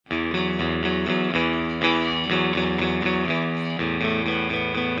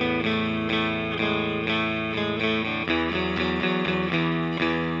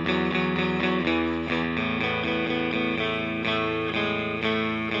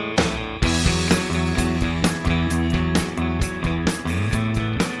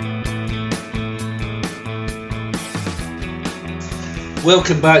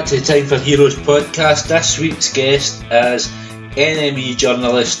Welcome back to the Time for Heroes podcast. This week's guest is NME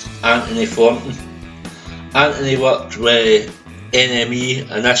journalist Anthony Thornton. Anthony worked with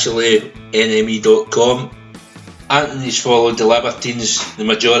NME, initially NME.com. Anthony's followed the Libertines the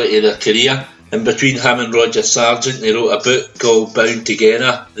majority of their career, and between him and Roger Sargent they wrote a book called Bound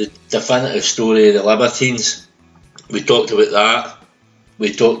Together, the definitive story of the Libertines. We talked about that.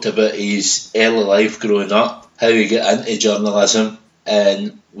 We talked about his early life growing up, how he got into journalism,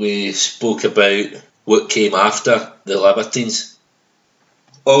 and we spoke about what came after the Libertines.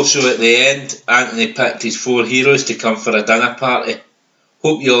 Also at the end, Anthony picked his 4 heroes to come for a dinner party.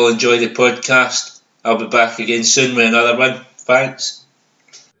 Hope you all enjoy the podcast. I'll be back again soon with another one. Thanks.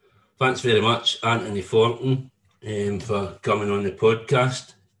 Thanks very much, Anthony Thornton, for coming on the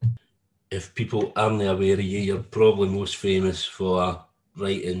podcast. If people aren't aware of you, you're probably most famous for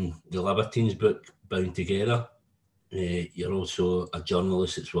writing the Libertines book, Bound Together. You're also a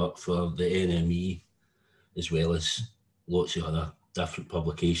journalist that's worked for the NME, as well as lots of other different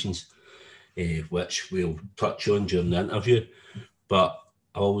publications, which we'll touch on during the interview. But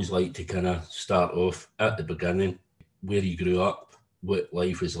I always like to kind of start off at the beginning, where you grew up, what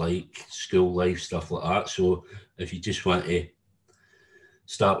life was like, school life, stuff like that. So if you just want to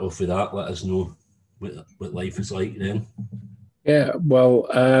start off with that, let us know what life is like then. Yeah, well,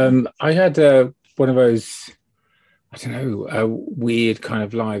 I had one of those, I don't know, weird kind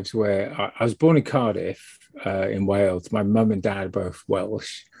of lives where I was born in Cardiff in Wales. My mum and dad are both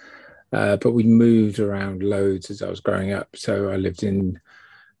Welsh, but we moved around loads as I was growing up. So I lived in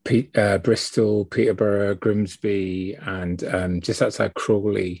Bristol, Peterborough, Grimsby, and just outside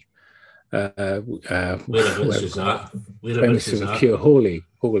Crawley. Whereabouts is that? Whereabouts is that? Pure Hawley.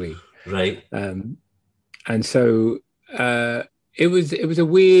 Right. And so it was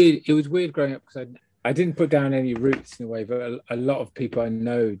weird growing up because I didn't put down any roots in a way, but a lot of people I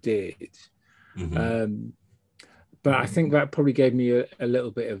know did. Mm-hmm. But I think that probably gave me a little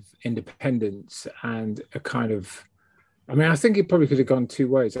bit of independence and a kind of, I mean, I think it probably could have gone 2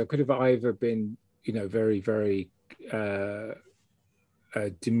 ways. I could have either been, very, very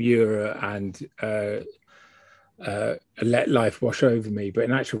demure and let life wash over me. But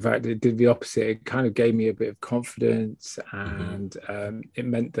in actual fact, it did the opposite. It kind of gave me a bit of confidence, and it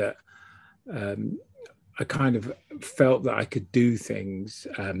meant that I kind of felt that I could do things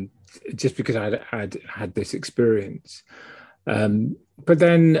just because I had this experience. But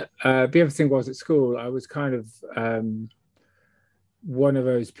then the other thing was at school, I was kind of one of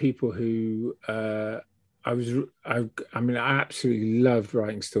those people who I absolutely loved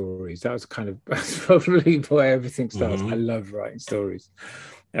writing stories. That's probably where everything starts. Mm-hmm. I love writing stories.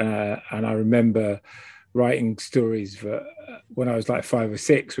 And I remember writing stories for when I was like 5 or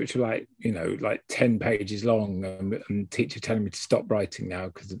 6, which were like 10 pages long, and teacher telling me to stop writing now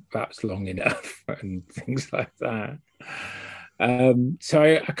because that's long enough and things like that. So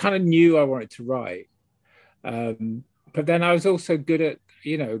I kind of knew I wanted to write. But then I was also good at,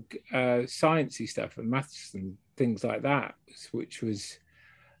 sciencey stuff and maths and things like that, which was,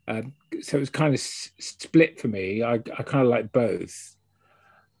 so it was kind of split for me. I kind of like both.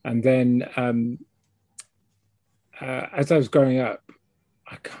 And then as I was growing up,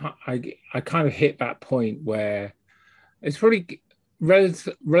 I kind of hit that point where it's probably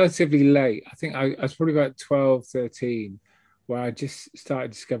relatively late. I think I was probably about 12, 13, where I just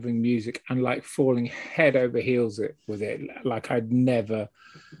started discovering music and like falling head over heels with it. Like I'd never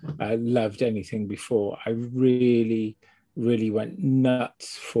loved anything before. I really, really went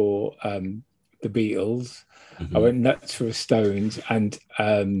nuts for the Beatles. Mm-hmm. I went nuts for the Stones, and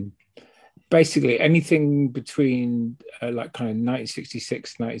basically anything between like kind of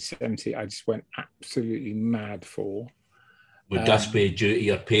 1966, 1970, I just went absolutely mad for. Would that be due to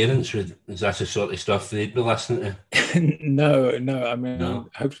your parents? Is that the sort of stuff they'd be listening to? No. I mean, no.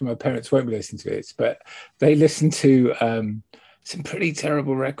 Hopefully my parents won't be listening to it, but they listened to some pretty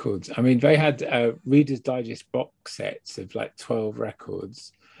terrible records. I mean, they had Reader's Digest box sets of like 12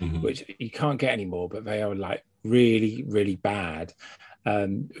 records, mm-hmm. which you can't get anymore, but they are like really, really bad.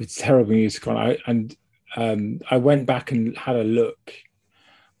 It's terrible music on. I went back and had a look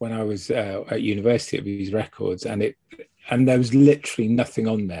when I was at university at these records, and there was literally nothing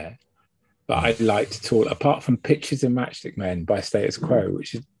on there that I liked at all, apart from Pictures of Matchstick Men by Status Quo,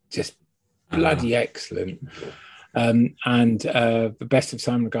 which is just bloody excellent. And the best of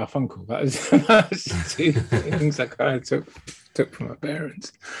Simon & Garfunkel. That was 2 things I kind of took from my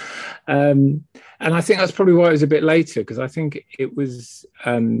parents. And I think that's probably why it was a bit later, because I think it was,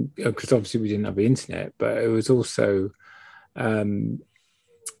 because obviously we didn't have the internet, but it was also,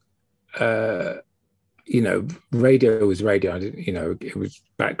 radio was radio. I didn't, it was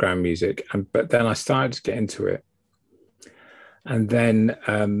background music, but then I started to get into it, and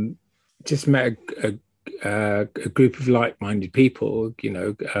then just met a group of like-minded people,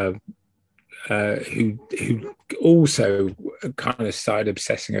 who also kind of started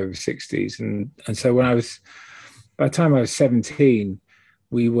obsessing over the 60s, and so by the time I was 17,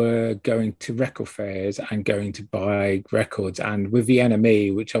 we were going to record fairs and going to buy records, and with the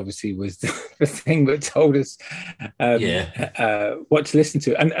NME, which obviously was the thing that told us what to listen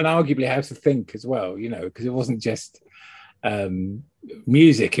to, and arguably how to think as well, because it wasn't just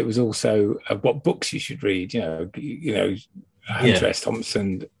music; it was also what books you should read. Hunter S.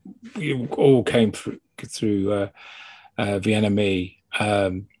 Thompson, all came through the NME.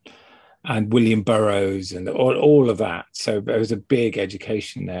 And William Burroughs and all of that. So there was a big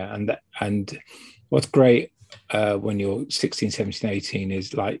education there. And what's great when you're 16, 17, 18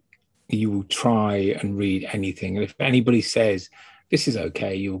 is like you will try and read anything. And if anybody says this is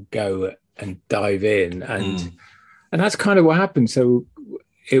okay, you'll go and dive in. And that's kind of what happened. So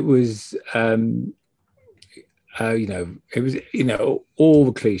it was, it was, all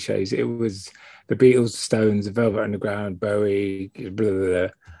the cliches. It was the Beatles, Stones, the Velvet Underground, Bowie, blah, blah, blah.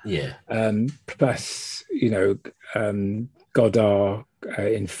 Yeah. Plus, Godard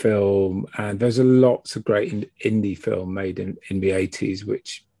in film, and there's lots of great indie film made in the 80s,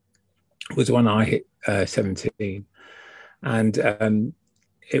 which was when I hit 17, and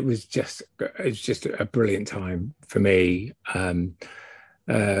it was just a brilliant time for me.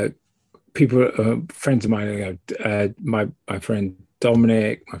 People, friends of mine, my friend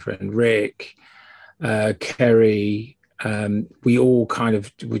Dominic, my friend Rick, Kerry. We all kind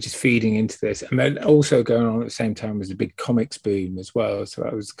of were just feeding into this, and then also going on at the same time was a big comics boom as well. So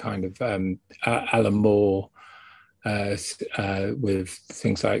that was kind of Alan Moore with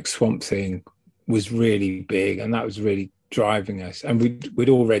things like Swamp Thing was really big, and that was really driving us. And we'd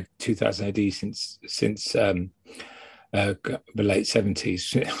all read 2000 AD since the late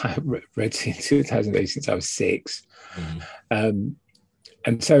 70s. I read 2000 AD since I was 6.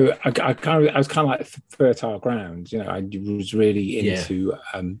 And so I was kind of like fertile ground, I was really into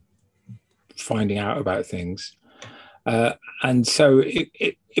finding out about things. And so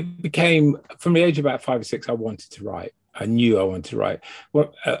it became, from the age of about 5 or 6, I wanted to write. I knew I wanted to write.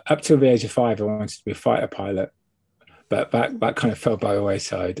 Well, up till the age of 5, I wanted to be a fighter pilot, but that kind of fell by the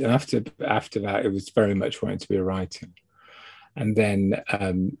wayside. And after that, it was very much wanting to be a writer. And then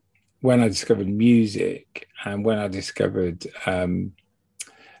when I discovered music, and when I discovered the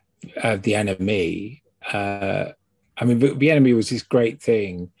NME, the NME was this great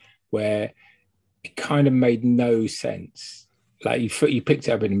thing where it kind of made no sense. Like you picked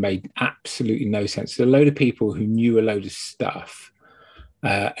it up and it made absolutely no sense. There's a load of people who knew a load of stuff,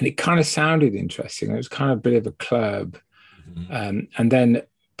 and it kind of sounded interesting. It was kind of a bit of a club, and then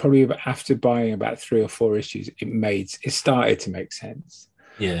probably after buying about 3 or 4 issues, it started to make sense.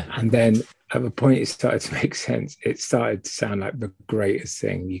 Yeah, and then at the point it started to make sense, it started to sound like the greatest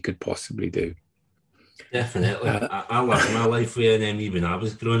thing you could possibly do. Definitely. I lived my life with NME when I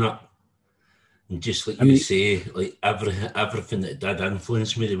was growing up. And just like you say, like everything that did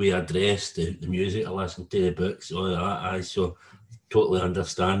influence me, the way I dressed, the music I listened to, the books, all that, I so totally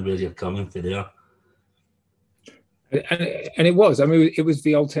understand where you're coming from there. And it was, it was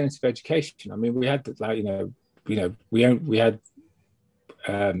the alternative education. We had we had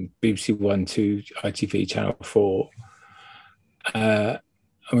BBC 1, 2, ITV, Channel 4, and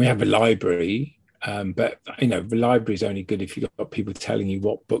we have a library, but the library is only good if you've got people telling you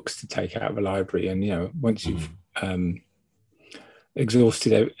what books to take out of the library. And once you've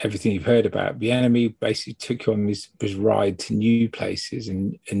exhausted everything you've heard about, the NME basically took you on this ride to new places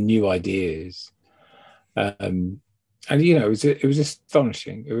and new ideas. It was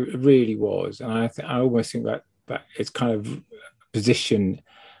astonishing. It really was. And I almost think that it's kind of position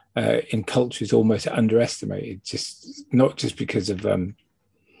in culture is almost underestimated, not just because of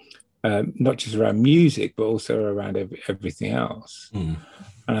not just around music, but also around everything else. And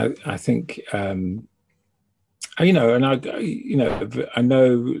I think I know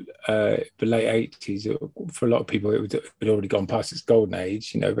the late 80s, for a lot of people it had already gone past its golden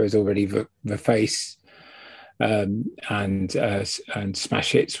age. There was already the Face and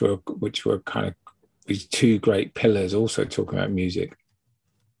Smash Hits, which were kind of these 2 great pillars also talking about music.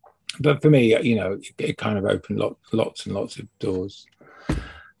 But for me, it kind of opened lots and lots of doors.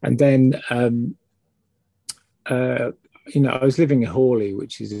 And then I was living in Hawley,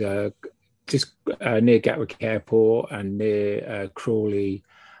 which is just near Gatwick Airport and near Crawley,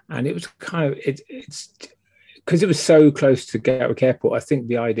 and it was kind of it's because it was so close to Gatwick Airport, I think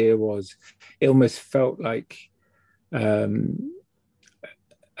the idea was it almost felt like at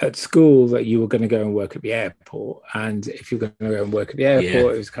school that you were going to go and work at the airport, and if you're going to go and work at the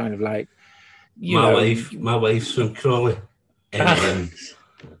airport, it was kind of like my wife's from Crawley, and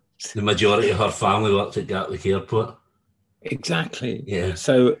the majority of her family works at Gatwick Airport. Exactly. Yeah.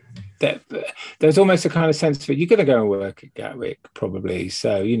 So there's almost a kind of sense of it. You're going to go and work at Gatwick, probably.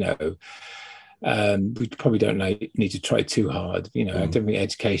 So we probably don't need to try too hard. I don't think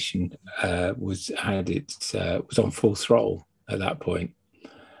education was on full throttle at that point.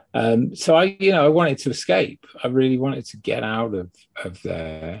 So I wanted to escape. I really wanted to get out of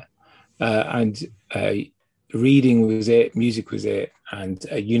there, and reading was it, music was it, and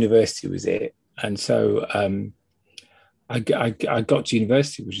university was it. And so I got to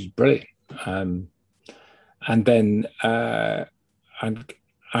university, which is brilliant. And then I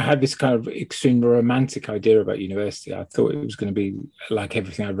had this kind of extremely romantic idea about university. I thought it was going to be like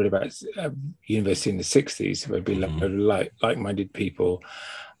everything I read about university in the 60s. It would be like-minded people,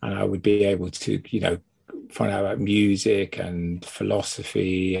 and I would be able to, find out about music and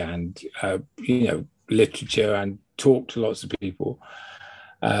philosophy and, literature, and talk to lots of people,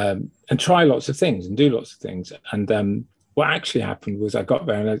 and try lots of things and do lots of things. And what actually happened was I got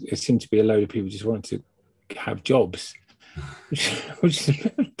there, and it seemed to be a load of people just wanted to have jobs, which is a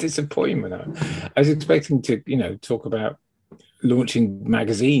bit of a disappointment. I was expecting to, talk about launching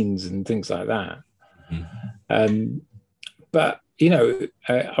magazines and things like that. But,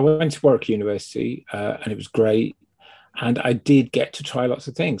 I went to Warwick University, and it was great. And I did get to try lots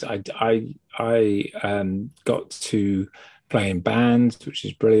of things. I got to play in bands, which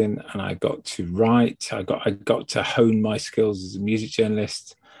is brilliant, and I got to write. I got to hone my skills as a music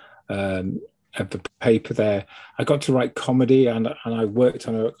journalist at the paper there. I got to write comedy, and I worked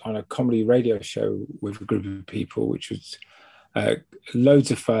on a comedy radio show with a group of people, which was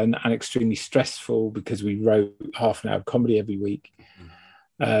loads of fun and extremely stressful because we wrote half an hour of comedy every week.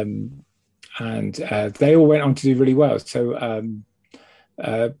 And they all went on to do really well. So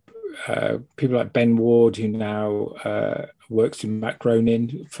people like Ben Ward, who now works with Matt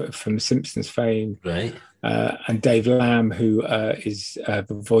Groening from Simpsons fame, right? And Dave Lamb, who is the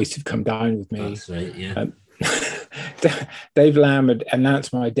voice of Come Dine With Me. That's right, yeah. Dave Lamb had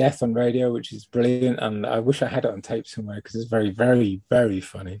announced my death on radio, which is brilliant, and I wish I had it on tape somewhere because it's very, very, very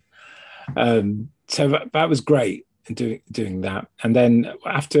funny. So that was great, doing that. And then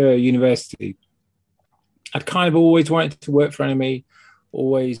after university, I'd kind of always wanted to work for NME,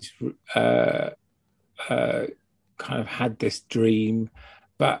 always kind of had this dream,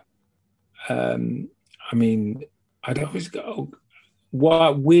 but I'd always go,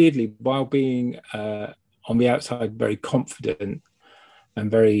 weirdly, while being on the outside very confident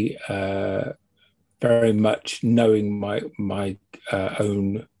and very very much knowing my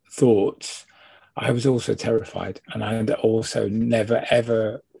own thoughts, I was also terrified, and I also never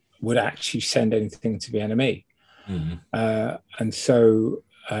ever would actually send anything to the NME. And so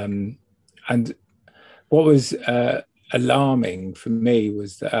and what was alarming for me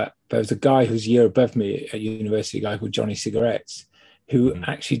was that there was a guy who was a year above me at university, a guy called Johnny Cigarettes, who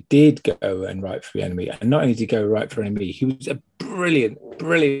actually did go and write for the NME. And not only did he go write for NME, he was a brilliant,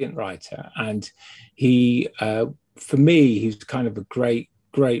 brilliant writer. And he, for me, he was kind of a great,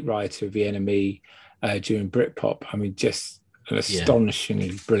 great writer of the NME during Britpop. I mean, just an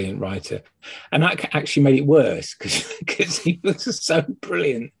astonishingly brilliant writer. And that actually made it worse because he was so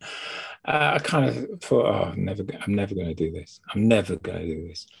brilliant. I kind of thought, I'm never going to do this. I'm never going to do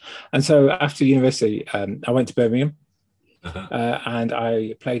this. And so after university, I went to Birmingham. And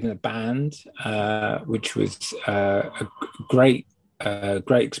I played in a band, which was a great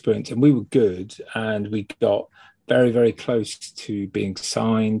experience, and we were good, and we got very, very close to being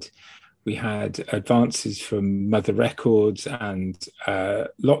signed. We had advances from Mother Records, and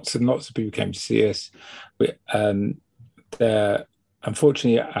lots and lots of people came to see us.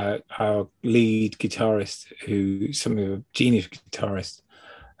 Unfortunately, our lead guitarist, who's something of a genius guitarist,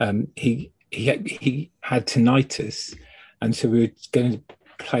 he had tinnitus. And so we were going to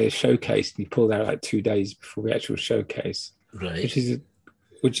play a showcase, and he pulled out like 2 days before the actual showcase, right?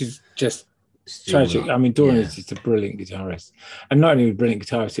 Which is just tragic. I mean, Doran is just a brilliant guitarist, and not only a brilliant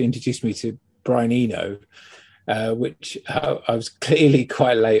guitarist, he introduced me to Brian Eno, which I was clearly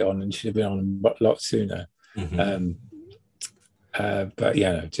quite late on and should have been on a lot sooner. But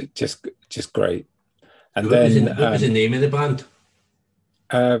yeah, just great. And what was the name of the band?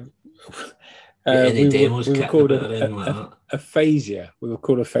 We were called Aphasia. We were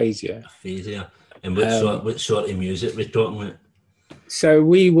called Aphasia. Aphasia. And what sort of music we're talking about? So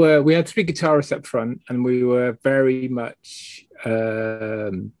we had three guitarists up front, and we were very much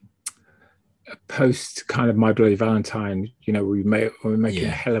post kind of My Bloody Valentine. You know, we were making a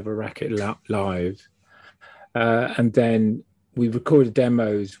hell of a racket live, and then we recorded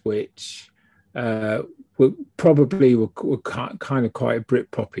demos which were kind of quite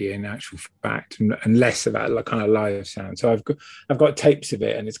Britpoppy in actual fact, and less of that like kind of live sound. So I've got tapes of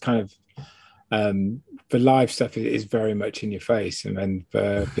it, and it's kind of the live stuff is very much in your face, and then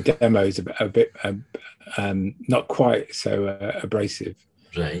the demos a bit not quite so abrasive.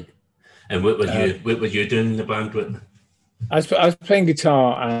 Right. And what were you doing in the band with? I was playing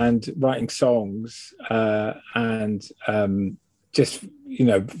guitar and writing songs, and just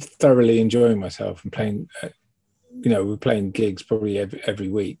thoroughly enjoying myself and playing. We're playing gigs probably every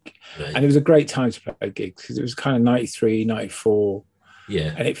week, right. And it was a great time to play gigs because it was kind of 93, 94,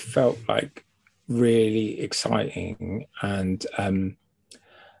 and it felt like really exciting. And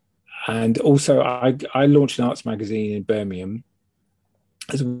also I launched an arts magazine in Birmingham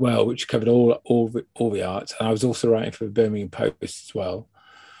as well, which covered all the arts, and I was also writing for the Birmingham Post as well.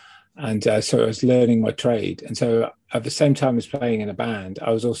 And so I was learning my trade, and so at the same time as playing in a band,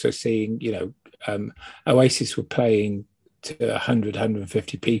 I was also seeing, Oasis were playing to 100,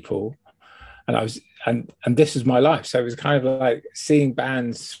 150 people, and this was my life. So it was kind of like seeing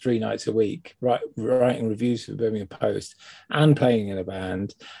bands 3 nights a week, writing reviews for the Birmingham Post, and playing in a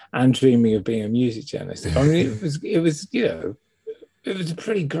band, and dreaming of being a music journalist. I mean, it was a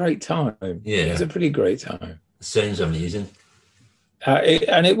pretty great time. Yeah, it was a pretty great time. Sounds amazing.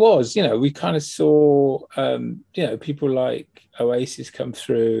 It was, we kind of saw, people like Oasis come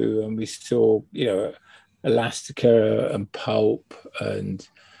through, and we saw, Elastica and Pulp and,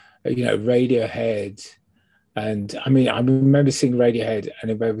 Radiohead. And I mean, I remember seeing Radiohead, and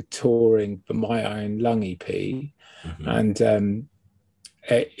they were touring the My Iron Lung EP. Mm-hmm. And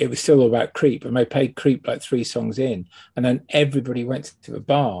it was still all about Creep, and they played Creep like 3 songs in. And then everybody went to the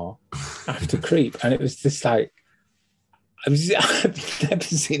bar after Creep. And it was just like, I've never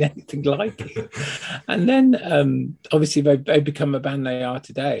seen anything like it. And then obviously they've become a band they are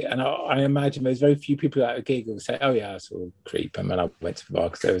today. And I imagine there's very few people at a gig who will say, oh yeah, I saw Creep, and then I went to the bar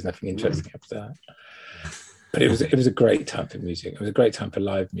because there was nothing interesting after that. But it was a great time for music. It was a great time for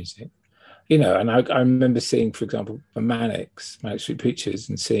live music. And I remember seeing, for example, the Manic Street Preachers,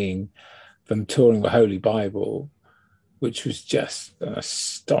 and seeing them touring the Holy Bible, which was just an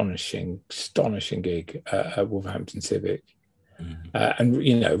astonishing gig at Wolverhampton Civic. Mm-hmm.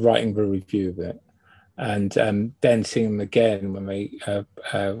 And, writing the review of it. And then seeing them again when they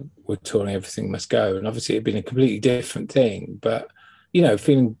were touring Everything Must Go. And obviously it'd been a completely different thing, but,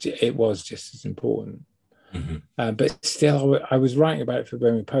 feeling it was just as important. Mm-hmm. But still, I was writing about it for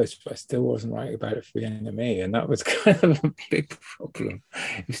Birmingham Post, but I still wasn't writing about it for the NME, and that was kind of a big problem.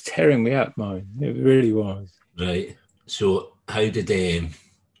 It was tearing me up, mine. It really was. Right. So, how did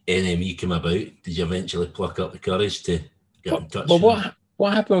NME come about? Did you eventually pluck up the courage to get in touch? Well,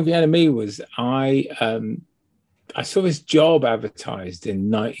 what happened with the NME was I saw this job advertised in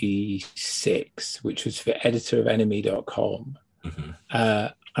 '96, which was for editor of NME.com, mm-hmm.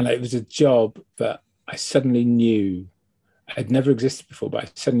 And it was a job that I suddenly knew had never existed before, but I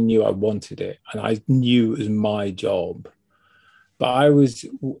suddenly knew I wanted it, and I knew it was my job. But I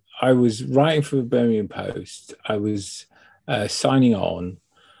was writing for the Birmingham Post. I was signing on,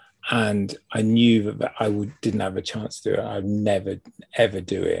 and I knew that I didn't have a chance to do it. I'd never ever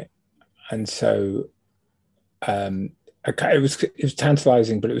do it, and so it was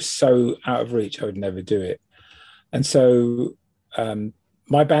tantalising, but it was so out of reach. I would never do it, and so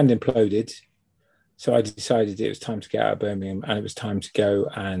my band imploded. So I decided it was time to get out of Birmingham, and it was time to go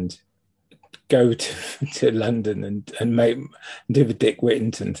to London and do the Dick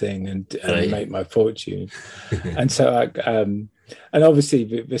Whittington thing and make my fortune. And so and obviously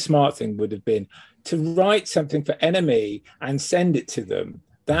the smart thing would have been to write something for NME and send it to them.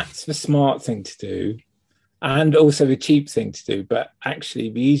 That's the smart thing to do, and also the cheap thing to do. But actually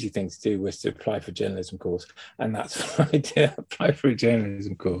the easy thing to do was to apply for a journalism course, and that's what I did. Apply for a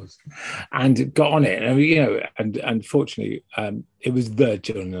journalism course and got on it. And and fortunately it was the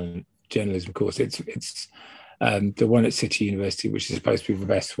journalism course. It's the one at City University, which is supposed to be the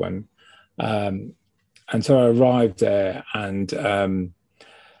best one. And so I arrived there, and it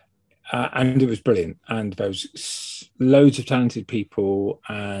was brilliant. And there was loads of talented people,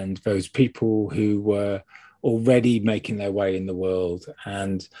 and those people who were already making their way in the world.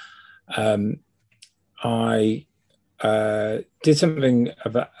 And I did something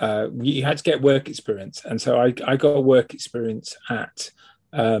about, you had to get work experience. And so I got a work experience at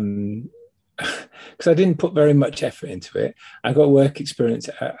because I didn't put very much effort into it. I got work experience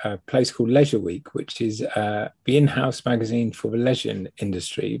at a place called Leisure Week, which is the in-house magazine for the leisure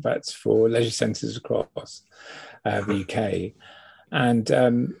industry. That's for leisure centres across the UK.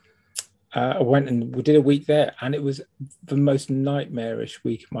 And I went and we did a week there, and it was the most nightmarish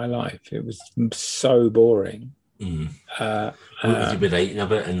week of my life. It was so boring. What would you be writing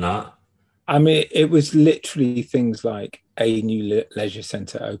about in that? I mean, it was literally things like a new leisure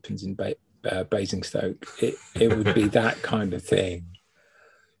centre opens in Basingstoke. It would be that kind of thing.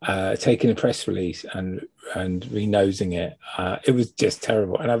 Taking a press release and renosing it. It was just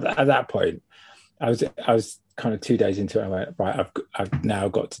terrible. And at that point, I was kind of 2 days into it. I went, right, I've now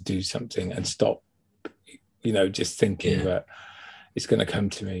got to do something and stop, just thinking that it's going to come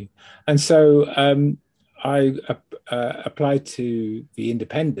to me. And so I applied to the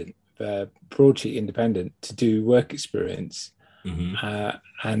Independent, the Broadsheet Independent, to do work experience,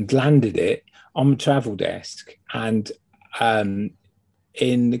 and landed it on the travel desk. And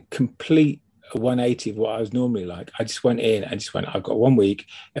in complete 180 of what I was normally like, I just went in and just went, I've got 1 week.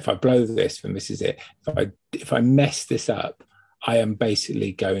 If I blow this, then this is it. If I mess this up, I am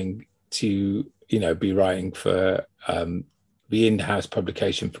basically going to, be writing for the in-house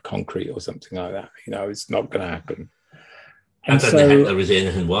publication for Concrete or something like that. It's not going to happen. And I didn't think there was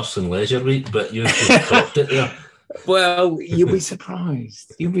anything worse than Leisure Week, but you just topped it there. Well, you'll be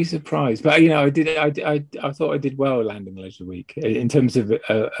surprised. You'll be surprised. But I thought I did well landing Leisure Week in terms of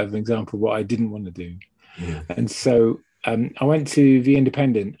an example of what I didn't want to do. Yeah. And so I went to the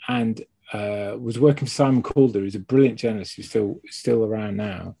Independent and was working for Simon Calder, who's a brilliant journalist who's still around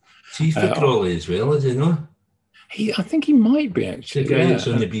now. He's for Crawley as well, is he not? I think he might be, actually. The guy that's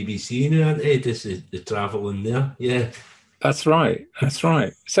on the BBC now, this is the travel in there. Yeah. That's right.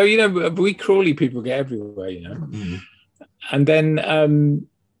 So, we Crawley people get everywhere, And then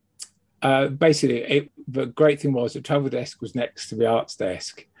basically, the great thing was the travel desk was next to the arts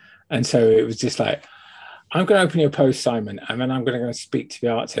desk. And so it was just like, I'm going to open your post, Simon, and then I'm going to go speak to the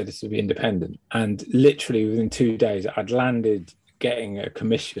arts editor of the Independent. And literally within 2 days, I'd landed getting a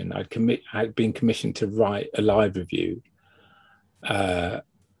commission. I'd been commissioned to write a live review. I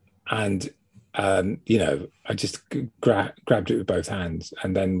just grabbed it with both hands,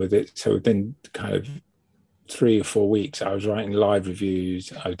 and then with it, so within kind of 3 or 4 weeks, I was writing live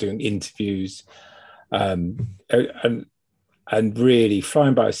reviews, I was doing interviews, and really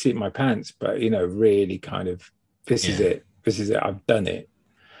flying by the seat of my pants, but really kind of this is it, I've done it.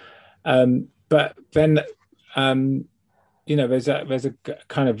 But then there's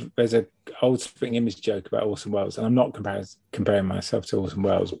a old Spitting Image joke about Orson Welles, and I'm not comparing myself to Orson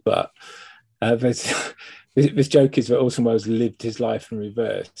Welles, but this joke is that Orson Welles lived his life in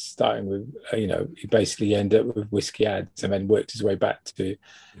reverse, starting with, he basically ended up with whiskey ads and then worked his way back to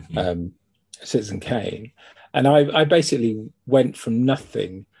Citizen Kane. And I basically went from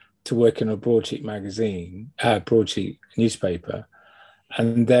nothing to working on a broadsheet magazine, broadsheet newspaper.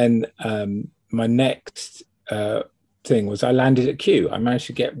 And then my next thing was I landed at Q. I managed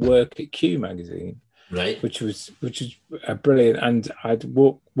to get work at Q magazine. Right, which was brilliant. And I'd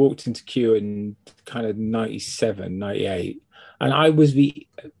walked into Q in kind of 97, 98, and I was the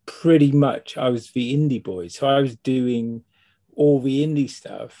indie boy. So I was doing all the indie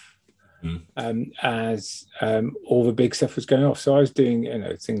stuff as all the big stuff was going off. So I was doing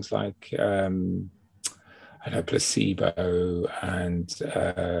things like Placebo and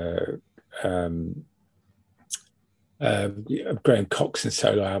Graham Coxon's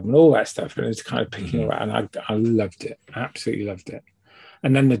solo album and all that stuff, and it was kind of picking around, and I loved it, absolutely loved it.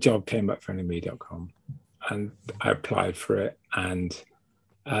 And then the job came up for NME.com, and I applied for it, and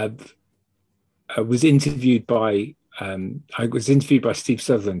I was interviewed by Steve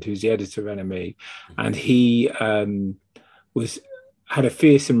Sutherland, who's the editor of NME, and he had a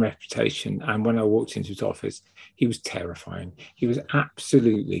fearsome reputation. And when I walked into his office, he was terrifying. He was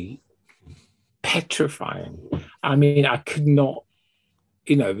absolutely petrifying. I mean, I could not,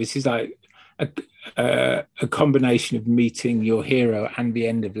 this is like a combination of meeting your hero and the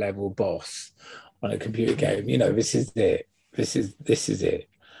end of level boss on a computer game. This is it. This is it.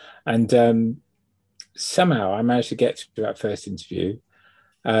 And somehow I managed to get to that first interview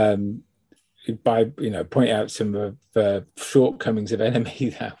by pointing out some of the shortcomings of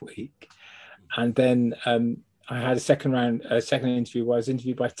NME that week. And then I had a second interview where I was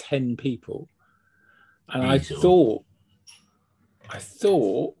interviewed by 10 people. And I thought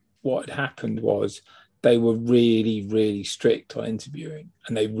what had happened was they were really, really strict on interviewing,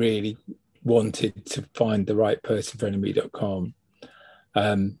 and they really wanted to find the right person for NME.com.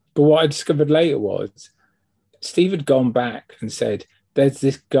 But what I discovered later was Steve had gone back and said, there's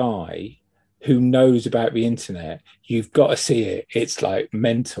this guy who knows about the internet, you've got to see it. It's like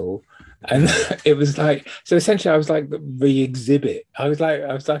mental. And it was like, so essentially I was like the exhibit. I was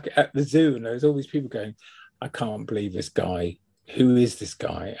like at the zoo, and there was all these people going, I can't believe this guy. Who is this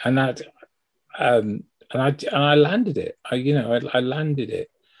guy? And that, and I landed it. I landed it.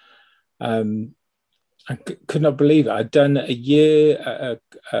 I could not believe it. I'd done a year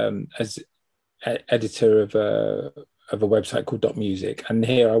as editor of a website called Dot Music, and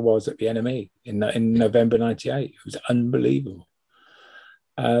here I was at the NME in November '98. It was unbelievable.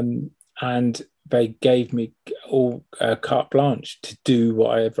 And they gave me all carte blanche to do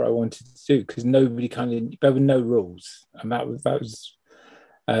whatever I wanted to do, because there were no rules, and that was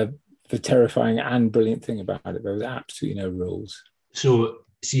the terrifying and brilliant thing about it. There was absolutely no rules. So,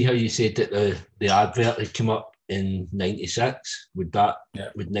 see how you said that the advert had come up in '96? Would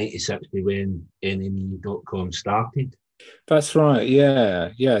 96 be when NME.com started? That's right.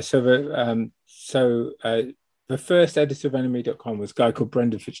 Yeah. So the first editor of NME.com was a guy called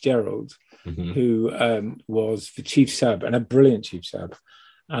Brendan Fitzgerald, who was the chief sub, and a brilliant chief sub.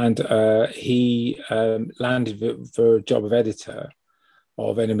 And he landed for a job of editor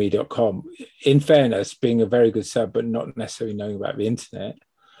of NME.com. In fairness, being a very good sub, but not necessarily knowing about the internet.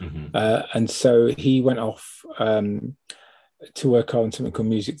 And so he went off to work on something called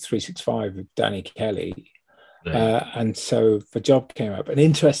Music 365 with Danny Kelly. Right. And so the job came up. And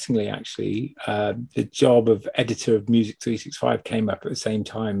interestingly, actually, the job of editor of Music 365 came up at the same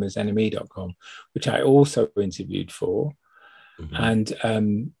time as NME.com, which I also interviewed for. And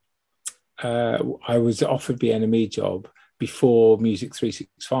I was offered the NME job before Music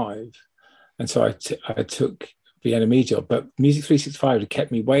 365. And so I took the NME job, but Music 365 had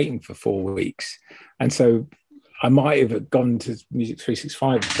kept me waiting for 4 weeks. And so I might have gone to Music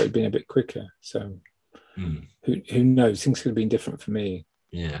 365 if it had been a bit quicker. So who knows? Things could have been different for me.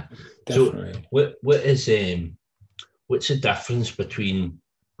 Yeah. Definitely. So what's the difference between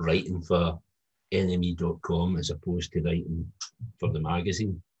writing for NME.com as opposed to writing for the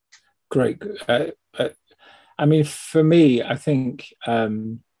magazine? Great. I mean, for me, I think,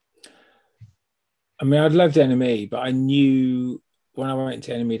 I'd loved NME, but I knew when I went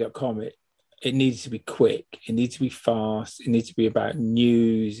to NME.com, it needed to be quick. It needed to be fast. It needed to be about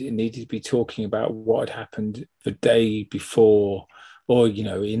news. It needed to be talking about what had happened the day before, or,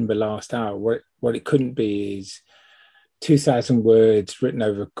 in the last hour. What it couldn't be is 2,000 words written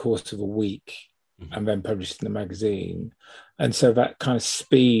over the course of a week and then published in the magazine. And so that kind of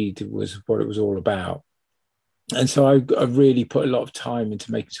speed was what it was all about. And so I really put a lot of time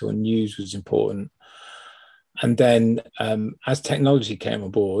into making sure news was important. And then as technology came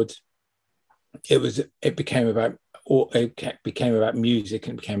on board, it became about music,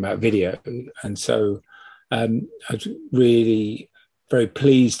 and it became about video. And so I was really very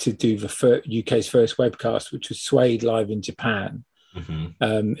pleased to do the UK's first webcast, which was Suede live in Japan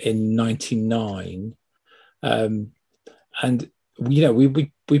in '99. And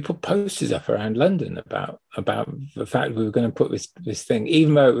we put posters up around London about the fact we were going to put this thing,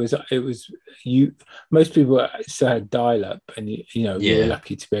 even though most people still had dial-up, and we were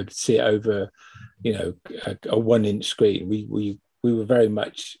lucky to be able to see it over a 1-inch screen. We were very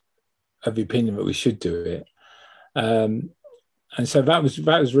much of the opinion that we should do it, and so that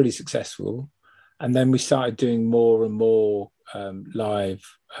was really successful. And then we started doing more and more live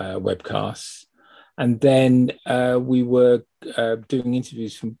webcasts. And then we were doing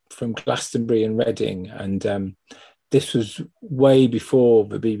interviews from Glastonbury and Reading, and this was way before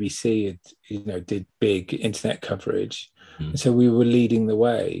the BBC did big internet coverage. And so we were leading the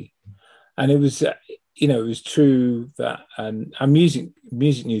way, and it was it was true that our music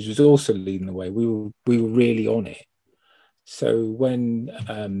news was also leading the way. We were really on it. So when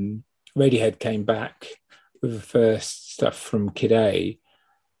Radiohead came back with the first stuff from Kid A,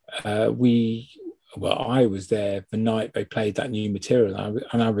 I was there the night they played that new material,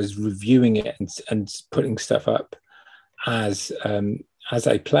 and I was reviewing it and putting stuff up as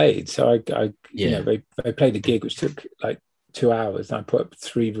they played. So they played a gig which took like 2 hours, and I put up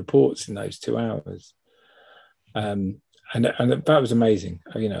 3 reports in those 2 hours. And that was amazing,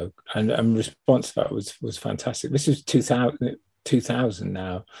 and response to that was fantastic. This was 2000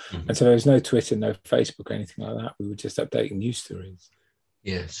 now, and so there was no Twitter, no Facebook, or anything like that. We were just updating news stories.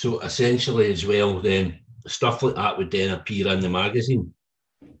 Yeah, so essentially as well, then stuff like that would then appear in the magazine.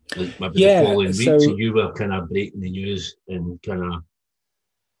 Like maybe the following week, so you were kind of breaking the news and kind of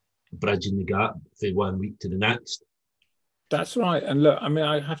bridging the gap from one week to the next. That's right. And look,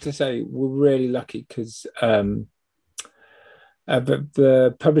 I have to say, we're really lucky because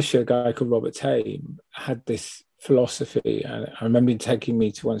the publisher, a guy called Robert Tame, had this philosophy. And I remember him taking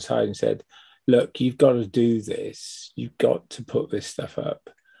me to one side and said, look, you've got to do this. You've got to put this stuff up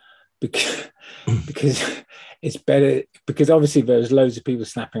because it's better. Because obviously there's loads of people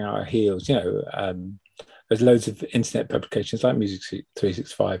snapping at our heels. There's loads of internet publications like Music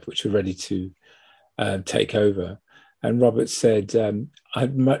 365 which are ready to take over. And Robert said,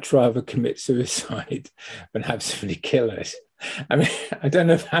 I'd much rather commit suicide than have somebody kill us. I mean, I don't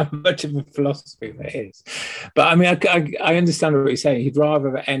know how much of a philosophy that is. But I mean, I understand what he's saying. He'd rather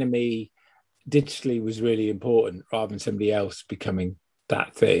the enemy digitally was really important rather than somebody else becoming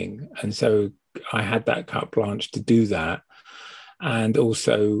that thing. And so I had that carte blanche to do that. And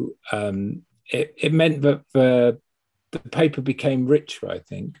also, it meant that the paper became richer, I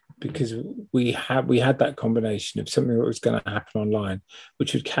think, because we had that combination of something that was going to happen online,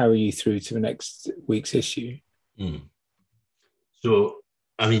 which would carry you through to the next week's issue. Mm. So,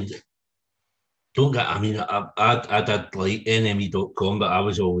 I mean, I did like NME.com, but I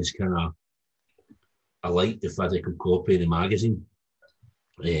was always I liked the physical copy of the magazine,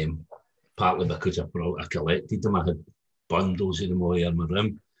 partly because I collected them. I had bundles of them all in my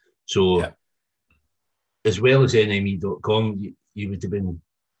room. So, as well as NME.com, you would have been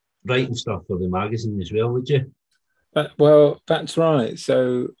writing stuff for the magazine as well, would you? Well, that's right.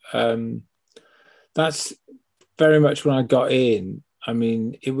 So that's very much when I got in. I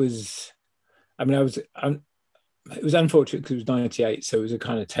mean, it was unfortunate because it was 98, so it was a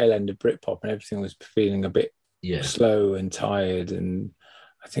kind of tail end of Britpop and everything was feeling a bit slow and tired. And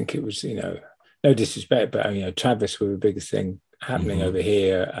I think it was, no disrespect, but, Travis were the biggest thing happening over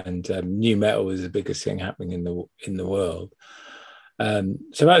here, and new metal was the biggest thing happening in the world.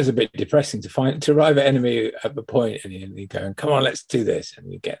 So that was a bit depressing to arrive at NME at the point and you go, come on, let's do this.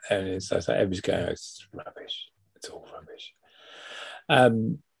 And you get there and it's like everybody's going, it's rubbish. It's all rubbish.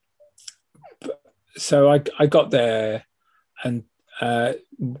 So I got there and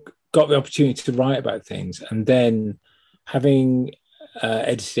got the opportunity to write about things. And then having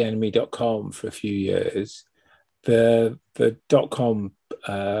edited NME.com for a few years, the .com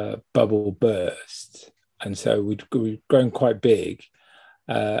bubble burst. And so we'd grown quite big.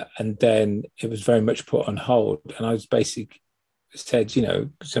 And then it was very much put on hold. And I was basically said,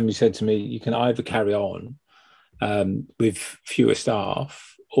 somebody said to me, you can either carry on with fewer staff,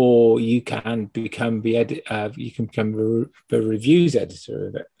 or you can become the reviews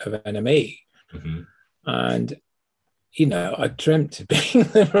editor of NME. Mm-hmm. And, I dreamt of being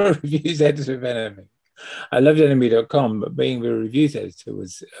the reviews editor of NME. I loved NME.com, but being the reviews editor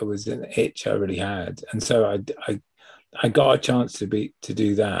was an itch I really had, and so I got a chance to do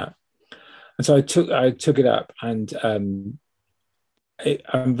that, and so I took it up, and the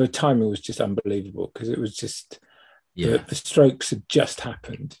timing was just unbelievable because it was just the Strokes had just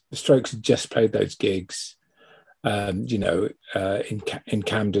happened. The Strokes had just played those gigs, in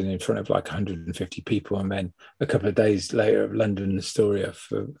Camden in front of like 150 people, and then a couple of days later at London Astoria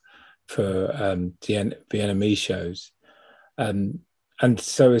for the NME shows, and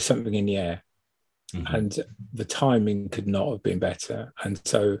so there's something in the air, and the timing could not have been better. And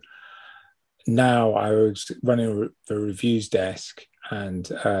so now I was running the reviews desk and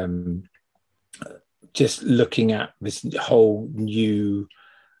just looking at this whole new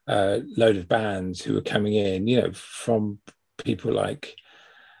load of bands who were coming in, from people like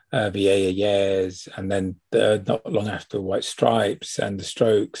the Yeah Yeahs, and then not long after White Stripes and the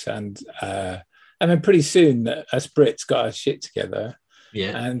Strokes, and then pretty soon us Brits got our shit together.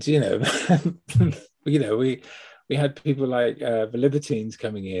 Yeah, and we had people like the Libertines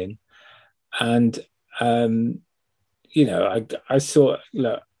coming in, and I saw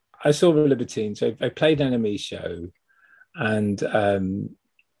the Libertines. So they played an NME show, and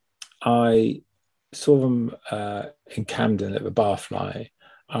I saw them in Camden at the Barfly.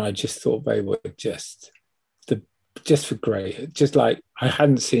 And I just thought they were just for great. Just like I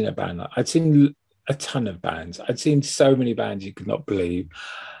hadn't seen a band. I'd seen a ton of bands. I'd seen so many bands you could not believe.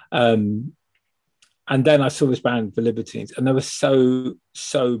 And then I saw this band, the Libertines, and they were so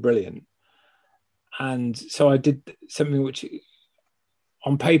brilliant. And so I did something which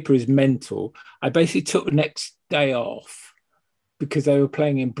on paper is mental. I basically took the next day off because they were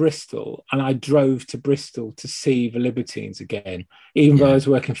playing in Bristol, and I drove to Bristol to see the Libertines again, even though I was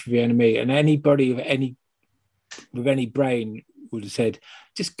working for the NME. And anybody with any brain would have said,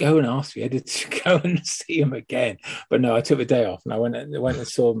 just go and ask the editor to go and see them again. But no, I took the day off and I went and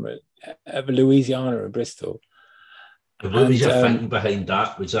saw them at the Louisiana in Bristol. And what was your thinking behind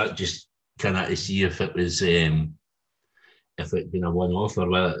that? Was that just kind of to see if it was if it'd been a one-off,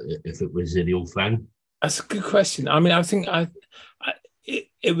 or if it was a real thing? That's a good question. I mean, I think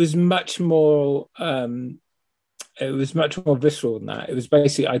it was much more was much more visceral than that. It was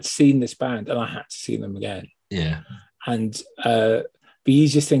basically I'd seen this band and I had to see them again. Yeah. And the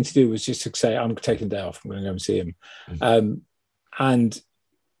easiest thing to do was just to say, I'm taking a day off, I'm going to go and see him. Mm-hmm. And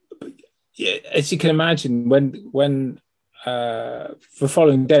yeah, as you can imagine, when the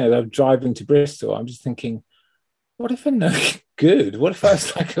following day I was driving to Bristol, I'm just thinking, what if they're no good? What if I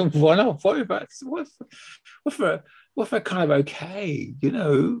was like a one-off? What if they're kind of okay? You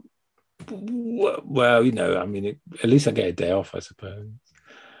know, well, you know, I mean, at least I get a day off, I suppose.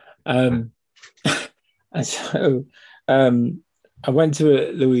 And so I went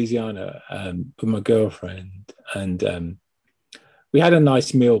to Louisiana with my girlfriend, and we had a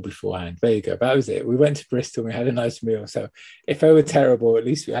nice meal beforehand. There you go. That was it. We went to Bristol and we had a nice meal. So if they were terrible, at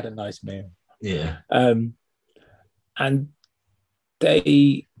least we had a nice meal. Yeah. And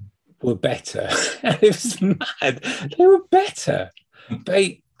they were better. And it was mad. They were better.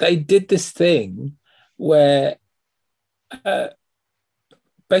 They did this thing where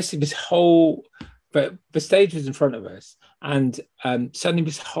basically this whole, but the stage was in front of us, and suddenly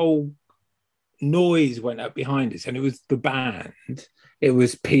this whole noise went up behind us, and it was the band. It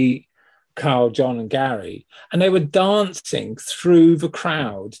was Pete, Carl, John, and Gary, and they were dancing through the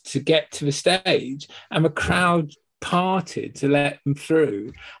crowd to get to the stage, and the crowd parted to let them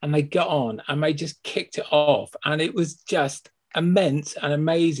through, and they got on and they just kicked it off, and it was just immense and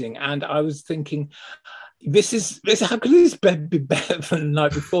amazing. And I was thinking, this how could this be better than the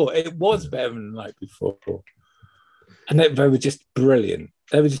night before? It was better than the night before, and they were just brilliant.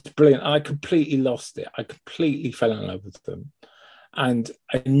 They were just brilliant. I completely lost it. I completely fell in love with them, and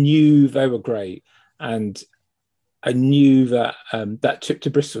I knew they were great, and I knew that that trip to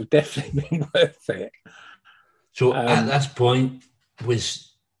Bristol definitely been worth it. So at this point,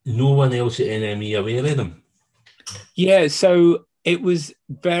 was no one else at NME aware of them? Yeah, so it was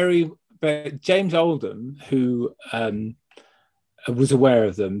James Oldham, who was aware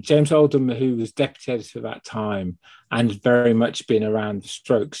of them. James Oldham, who was deputy editor at that time and very much been around the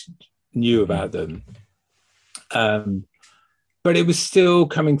Strokes, knew about them. But it was still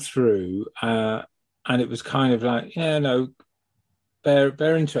coming through, and it was kind of like, yeah, no,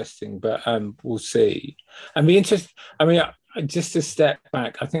 they're interesting, but we'll see. And the interest, I mean, just to step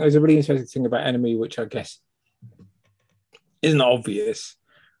back, I think there's a really interesting thing about NME, which I guess isn't obvious,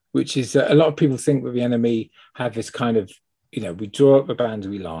 which is that a lot of people think that the NME have this kind of, you know, we draw up the bands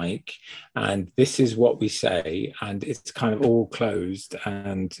we like, and this is what we say, and it's kind of all closed,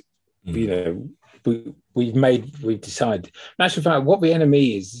 and you know, we've decided. In actual fact, what the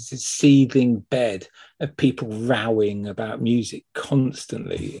NME is a seething bed of people rowing about music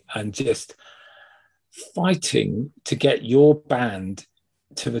constantly and just fighting to get your band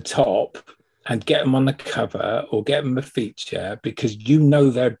to the top and get them on the cover or get them a feature because you know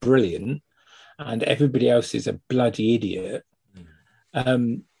they're brilliant and everybody else is a bloody idiot.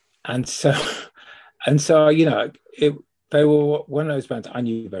 And so you know, they were one of those bands I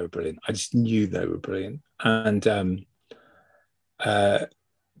knew they were brilliant. I just knew they were brilliant. And there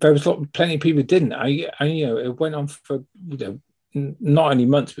was plenty of people who didn't. I you know, it went on for, you know, not only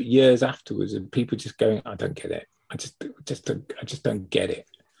months but years afterwards, and people just going, I don't get it. I just don't get it.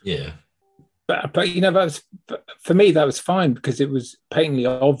 Yeah. But you know, for me that was fine because it was patently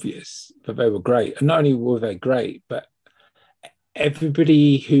obvious that they were great. And not only were they great, but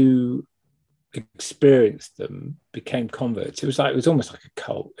everybody who experienced them became converts. It was almost like a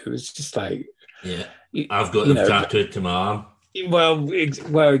cult. It was just like, yeah, I've got them tattooed to my arm. Well,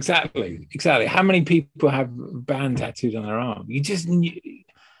 exactly. How many people have band tattooed on their arm? You just knew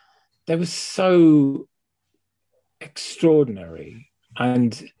they were so extraordinary.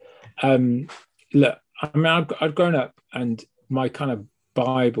 And look, I mean, I'd grown up, and my kind of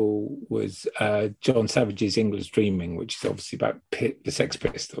Bible was John Savage's England's Dreaming, which is obviously about the Sex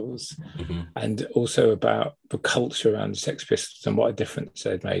Pistols, and also about the culture around the Sex Pistols and what a difference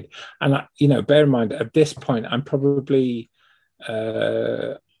they'd made. And you know, bear in mind, at this point, I'm probably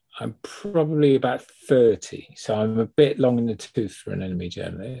about 30, so I'm a bit long in the tooth for an NME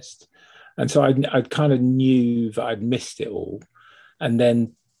journalist, and so I kind of knew that I'd missed it all. And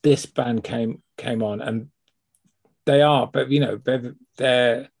then this band came on, and they are, but you know,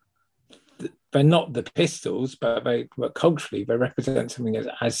 they're not the Pistols, but culturally they represent something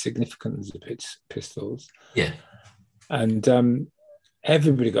as significant as the Pistols. Yeah, and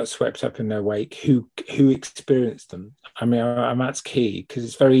everybody got swept up in their wake who experienced them. I mean, and that's key, because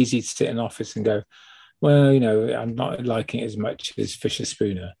it's very easy to sit in an office and go, well, you know, I'm not liking it as much as Fisher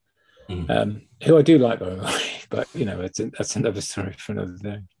Spooner, who I do like, by the way, but you know, that's another story for another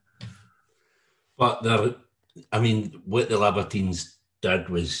day. But I mean, what the Libertines did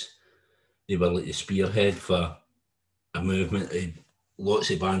was they were like the spearhead for a movement. Lots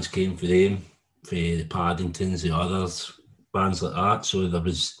of bands came for them, for the Paddingtons, the others, bands like that. So there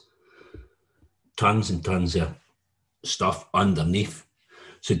was tons and tons of stuff underneath.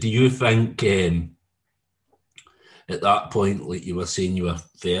 So do you think at that point, like you were saying, you were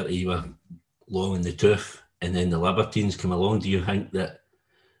 30, you were long in the tooth, and then the Libertines come along, do you think that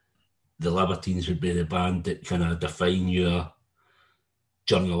the Libertines would be the band that kind of define your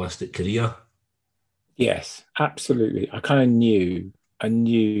journalistic career? Yes, absolutely. I kind of knew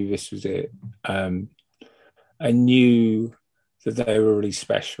this was it. I knew that they were really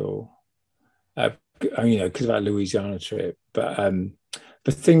special, because of our Louisiana trip. But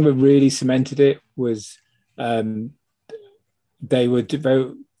the thing that really cemented it was they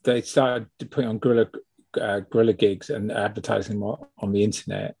started putting on guerrilla gigs and advertising them on the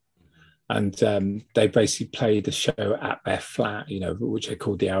internet. And they basically played the show at their flat, which they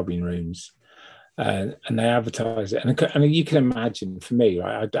called the Albion Rooms. And they advertised it. And you can imagine, for me,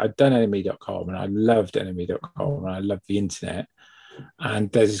 right, I'd done NME.com and I loved NME.com and I loved the internet.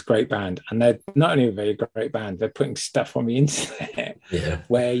 And there's this great band. And they're not only a very great band, they're putting stuff on the internet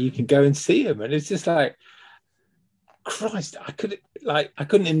where you can go and see them. And it's just like, Christ, I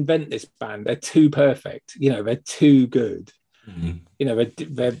couldn't invent this band. They're too perfect. They're too good.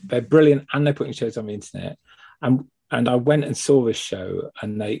 Mm-hmm. They're brilliant, and they're putting shows on the internet. And I went and saw this show,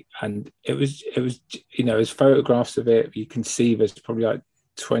 and it was photographs of it. You can see there's probably like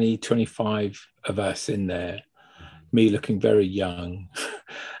 20, 25 of us in there, me looking very young.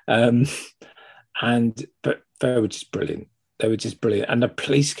 But they were just brilliant. And the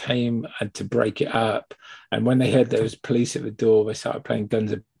police came to break it up. And when they heard there was police at the door, they started playing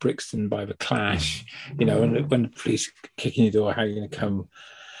Guns of Brixton by The Clash. And when the police kick in your door, how are you going to come?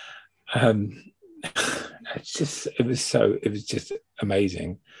 It was just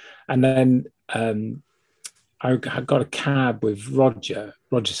amazing. And then I got a cab with Roger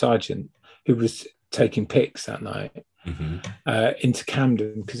Sargent, who was taking pics that night, into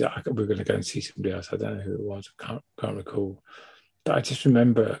Camden, because we were going to go and see somebody else. I don't know who it was. I can't recall. But I just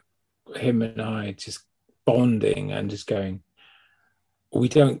remember him and I just bonding and just going,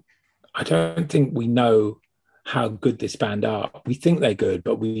 I don't think we know how good this band are. We think they're good,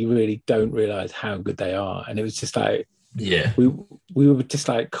 but we really don't realize how good they are. And it was just like, we were just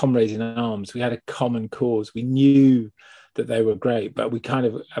like comrades in arms. We had a common cause. We knew that they were great, but we kind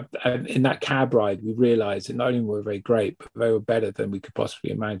of, in that cab ride, we realized that not only were they great, but they were better than we could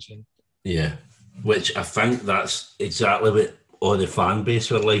possibly imagine. Yeah, which I think that's exactly what all the fan base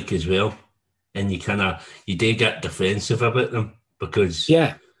were like as well. And you do get defensive about them because,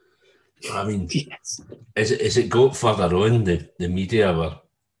 I mean, as it got further on, the media were,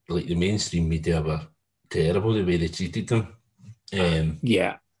 like the mainstream media were terrible the way they treated them.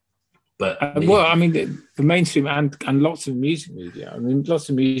 But the mainstream and lots of music media. Lots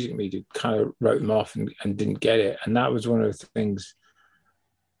of music media kind of wrote them off and didn't get it. And that was one of the things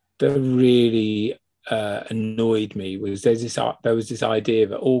that really annoyed me. Was there was this idea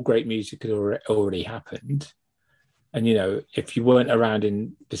that all great music had already happened, and if you weren't around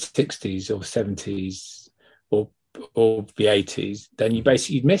in the 60s or 70s or the 80s, then you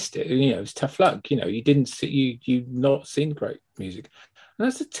basically missed it. It was tough luck. You didn't see you've not seen great music. And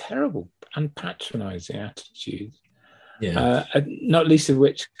that's a terrible and patronising attitude. Yeah. Not least of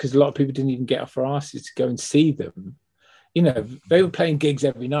which, because a lot of people didn't even get off their asses to go and see them. They were playing gigs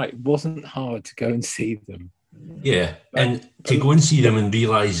every night. It wasn't hard to go and see them. Yeah, and to go and see them and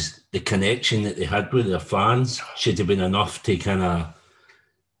realise the connection that they had with their fans should have been enough to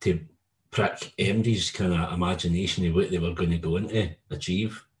to prick MD's kind of imagination of what they were going to go into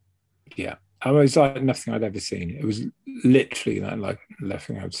achieve. Yeah. It was like nothing I'd ever seen. It was literally like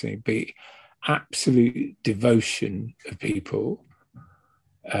nothing I'd seen. But absolute devotion of people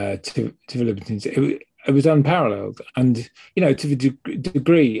to the Libertines. It was unparalleled. And, to the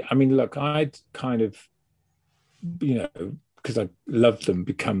degree, look, I'd kind of, because I loved them,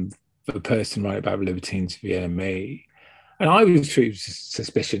 become the person right about Libertines for the NME. And I was treated with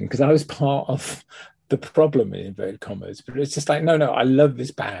suspicion because I was part of the problem, in inverted commas. But it's just like, no, I love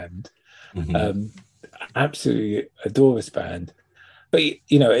this band. Mm-hmm. Absolutely adore this band, but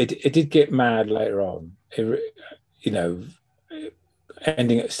it did get mad later on.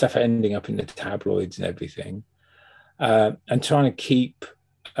 Ending up in the tabloids and everything, and trying to keep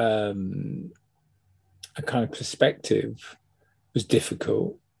a kind of perspective was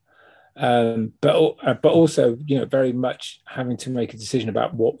difficult. But also very much having to make a decision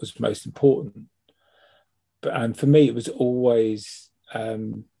about what was most important. But for me, it was always.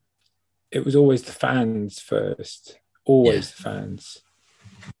 It was always the fans first, the fans.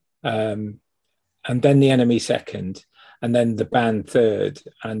 And then the NME second. and then the band third.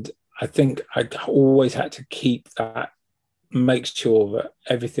 And I think I always had to keep that, make sure that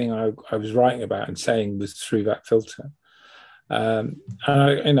everything I was writing about and saying was through that filter. And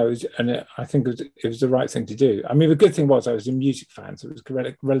I think it was the right thing to do. I mean, the good thing was I was a music fan, so it was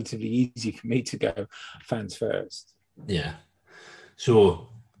relatively easy for me to go fans first. Yeah. So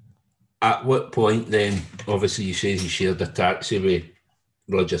at what point then, obviously you say you shared a taxi with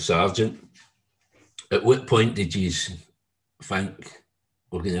Roger Sargent. At what point did you think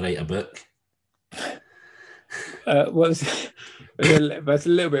we're going to write a book? That's a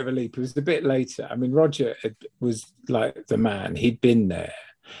little bit of a leap. It was a bit later. I mean, Roger was like the man. He'd been there.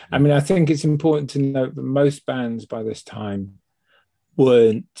 I mean, I think it's important to note that most bands by this time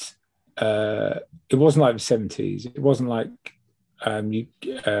weren't. It wasn't like the 70s. It wasn't like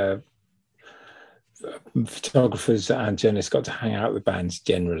photographers and journalists got to hang out with bands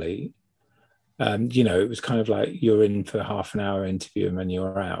generally. It was kind of like you're in for half an hour interview and then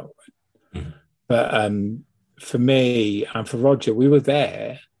you're out. Mm. But for me and for Roger, we were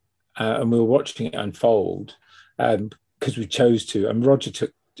there and we were watching it unfold because we chose to. And Roger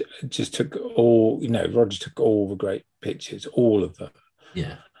took all the great pictures, all of them.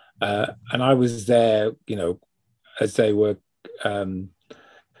 Yeah. And I was there, as they were, playing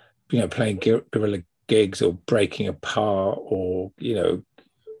guerrilla gigs or breaking apart or,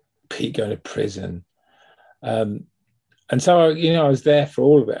 Pete going to prison. And so, I was there for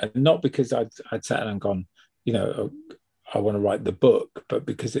all of it. And not because I'd sat down and gone, I want to write the book, but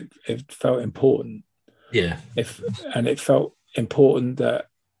because it felt important. Yeah. It felt important that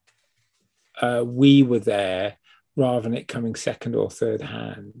we were there rather than it coming second or third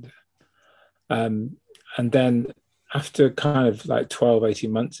hand. And then after kind of like 12,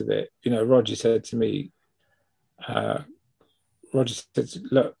 18 months of it, Roger said to me,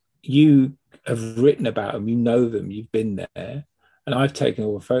 look, you have written about them, you know them, you've been there, and I've taken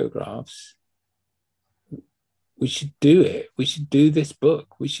all the photographs. We should do it. We should do this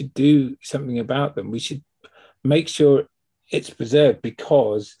book. We should do something about them. We should make sure it's preserved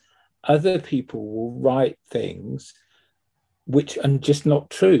because other people will write things which are just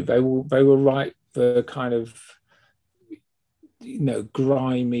not true. They will write the kind of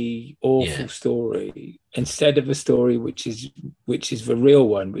grimy, awful story instead of a story which is the real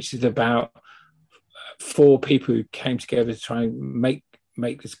one, which is about four people who came together to try and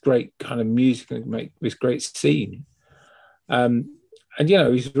make this great kind of music and make this great scene. And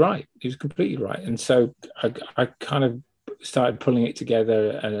he's right. He was completely right. And so I kind of started pulling it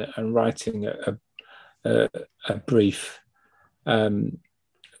together and writing a brief,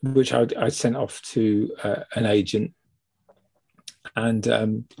 which I sent off to an agent, and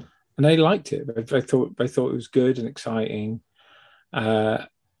they liked it. They thought it was good and exciting, and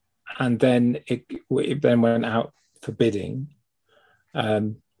then it then went out for bidding.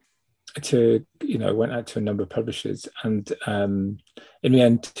 Went out to a number of publishers, and in the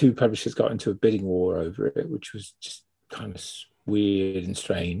end, two publishers got into a bidding war over it, which was just kind of weird and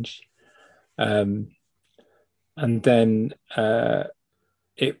strange. And then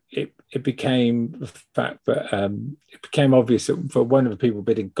it became the fact that it became obvious that for one of the people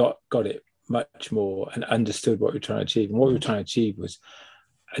bidding got it much more and understood what we were trying to achieve. And what we were trying to achieve was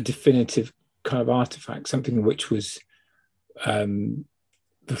a definitive kind of artifact, something which was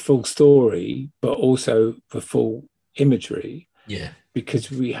the full story, but also the full imagery. Yeah.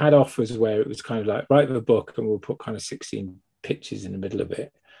 Because we had offers where it was kind of like, write the book and we'll put kind of 16 pictures in the middle of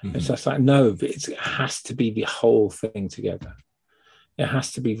it. Mm-hmm. And so it's like, no, but it has to be the whole thing together. It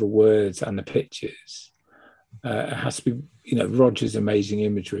has to be the words and the pictures. It has to be, Roger's amazing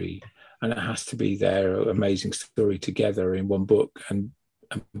imagery, and it has to be their amazing story together in one book and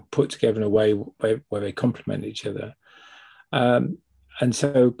put together in a way where they complement each other. And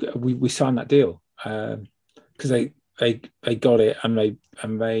so we signed that deal because they got it, and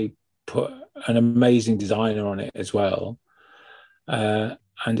they put an amazing designer on it as well,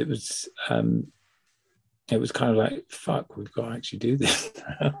 and it was kind of like, fuck, we've got to actually do this.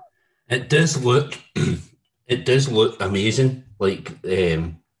 It does look amazing. Like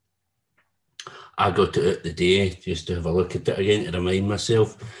I got it out the day just to have a look at it again to remind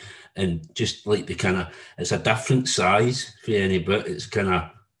myself. And just like it's a different size for any book. It's kind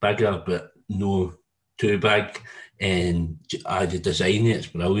of bigger, but no too big. And the design, it's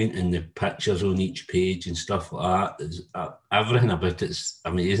brilliant. And the pictures on each page and stuff like that. Everything about it's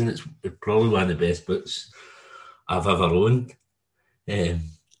amazing. It's probably one of the best books I've ever owned. And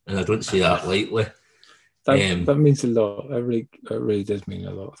I don't say that lightly. That means a lot. That really does mean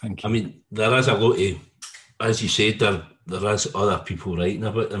a lot. Thank you. I mean, there is a lot of, as you said, there is other people writing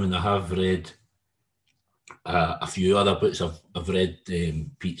about them, and I have read a few other books. I've read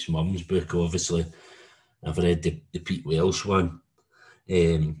Pete's mum's book, obviously. I've read the Pete Welsh one.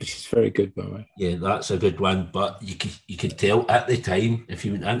 Which is very good, by the way. Yeah, that's a good one. But you could tell at the time, if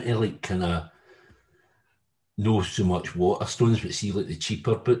you went into like kind of no so much Waterstones, but see like the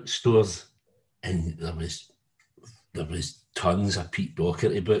cheaper bookstores, and there was tons of Pete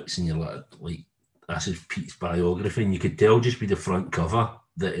Doherty books, and you're like this is Pete's biography, and you could tell just by the front cover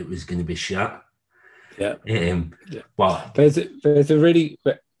that it was going to be shit. Yeah. But there's a really.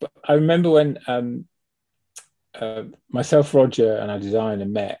 I remember when myself, Roger, and our designer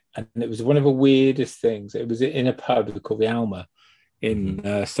met, and it was one of the weirdest things. It was in a pub called the Alma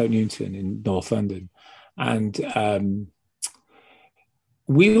in Stoke Newington in North London, and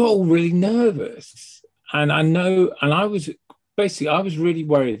we were all really nervous. And I was really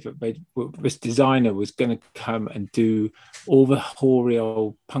worried that this designer was going to come and do all the hoary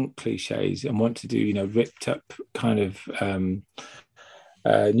old punk cliches and want to do, ripped up kind of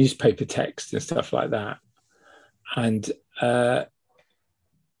newspaper text and stuff like that. And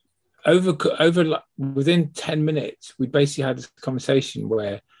within 10 minutes, we basically had this conversation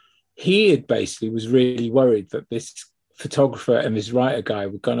where he was really worried that this photographer and this writer guy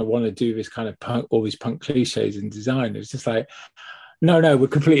were going to want to do this kind of punk, all these punk cliches in design. It was just like, no, we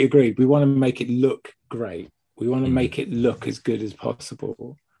completely agree. We want to make it look great. We want to make it look as good as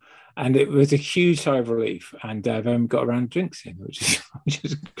possible. And it was a huge sigh of relief. And then we got around drinks in, which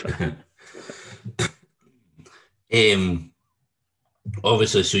is great.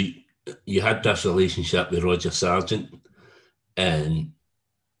 Obviously, so you had this relationship with Roger Sargent, and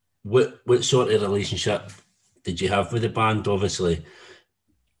what sort of relationship did you have with the band? Obviously,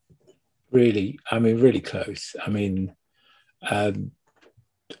 really close. As I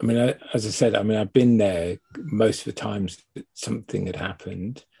said, I've been there most of the times that something had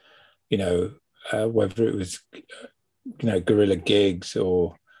happened, whether it was, guerrilla gigs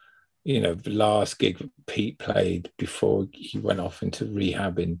or, the last gig that Pete played before he went off into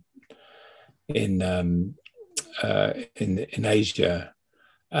rehab in Asia.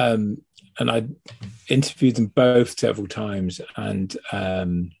 And I interviewed them both several times, and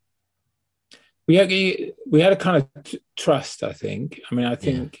we had a kind of trust, I think. I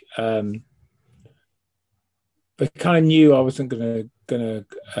think they kind of knew I wasn't gonna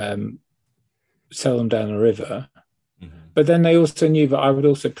sell them down the river. But then they also knew that I would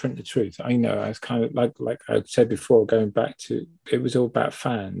also print the truth. I was kind of like I said before, going back to, it was all about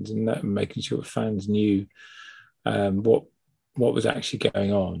fans and making sure fans knew what was actually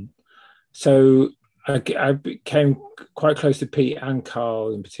going on. So I became quite close to Pete and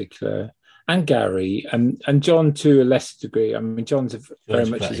Carl in particular, and Gary, and John to a lesser degree. John's very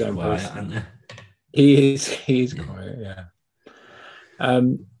much his own person. He is quiet, yeah.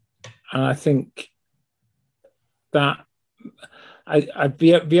 And I think that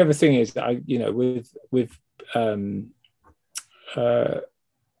the other thing is that with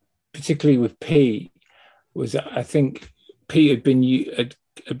particularly with Pete, was that I think Pete had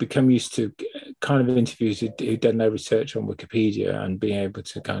become used to kind of interviews who'd done their research on Wikipedia and being able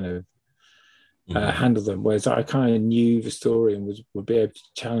to kind of handle them, whereas I kind of knew the story and would be able to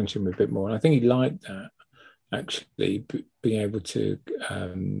challenge him a bit more. And I think he liked that, actually, being able to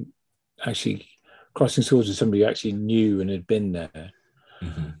actually crossing swords with somebody who actually knew and had been there.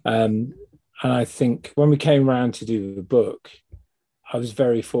 And I think when we came around to do the book, I was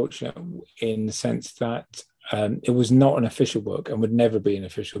very fortunate in the sense that it was not an official book and would never be an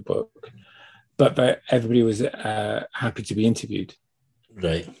official book, but everybody was happy to be interviewed.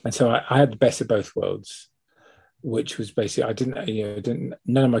 Right. And so I had the best of both worlds, which was basically,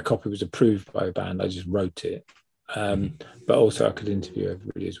 none of my copy was approved by the band. I just wrote it. But also I could interview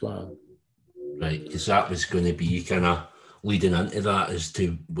everybody as well. Right, because that was going to be kind of leading into that as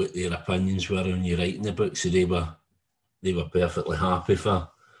to what their opinions were when you're writing the book. So they were perfectly happy for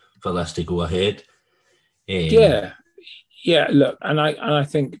this to go ahead. Yeah. Look, and I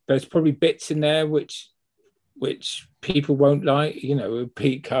think there's probably bits in there which people won't like.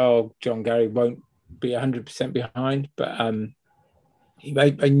 Pete, Carl, John, Gary won't be 100% behind, but I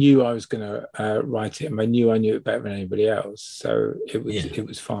knew I was going to write it, and I knew it better than anybody else, so it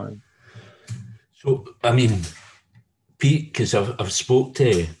was fine. So, Pete, because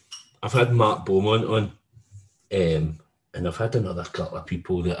I've had Mark Beaumont on, and I've had another couple of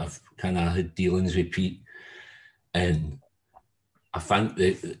people that I've kind of had dealings with Pete, and I think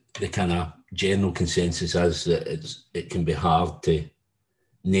the kind of general consensus is that it can be hard to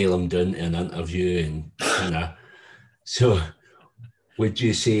nail him down in an interview, and kind of. So, would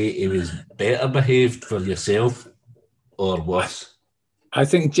you say he was better behaved for yourself, or worse? I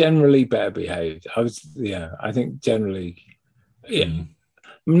think generally better behaved. I think generally,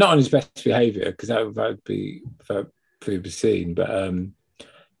 not on his best behaviour, because that would be obscene, but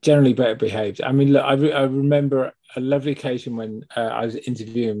generally better behaved. I mean, look, I remember a lovely occasion when I was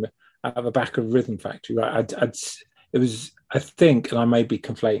interviewing at the back of Rhythm Factory. Right, it was, I think, and I may be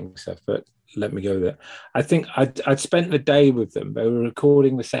conflating stuff, but let me go with it. I think I'd spent the day with them. They were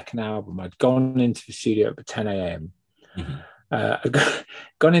recording the second album. I'd gone into the studio at 10 a.m. I'd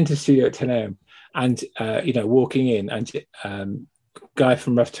gone into the studio at 10 a.m. and walking in, and guy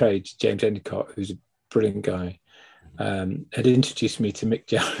from Rough Trade, James Endicott, who's a brilliant guy, had introduced me to Mick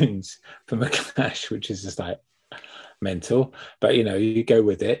Jones from The Clash, which is just like mental, but you go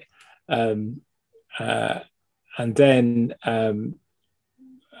with it. And then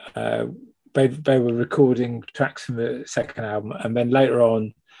they were recording tracks from the second album, and then later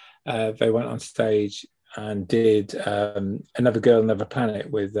on they went on stage and did Another Girl, Another Planet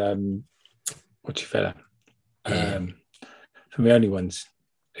with what's your fella from The Only Ones,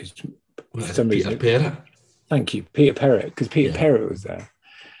 for some reason. Peter Perrett. Thank you, Peter Perrett, because Peter Perrett was there,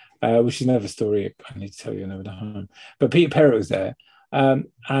 which is another story I need to tell you another time. But Peter Perrett was there,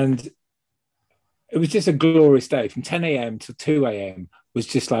 and it was just a glorious day. From 10 a.m. till 2 a.m. was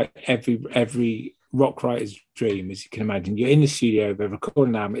just like every rock writer's dream, as you can imagine. You're in the studio, they're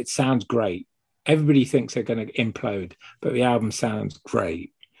recording an album, it sounds great. Everybody thinks they're going to implode, but the album sounds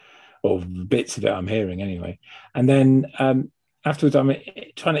great, or bits of it I'm hearing anyway. And then afterwards, I'm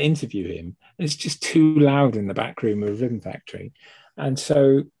trying to interview him, and it's just too loud in the back room of Rhythm Factory. And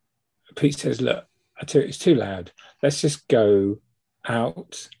so Pete says, look, I tell you, it's too loud. Let's just go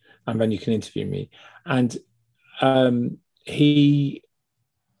out, and then you can interview me. And he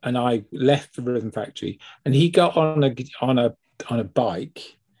and I left the Rhythm Factory, and he got on a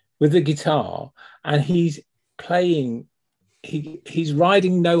bike with a guitar, and he's playing. He's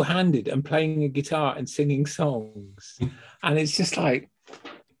riding no-handed and playing a guitar and singing songs, and it's just like,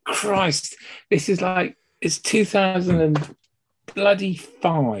 Christ, this is like, it's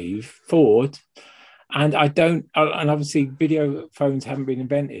 2005 Ford. And and obviously video phones haven't been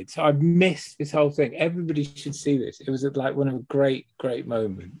invented. So I missed this whole thing. Everybody should see this. It was like one of the great, great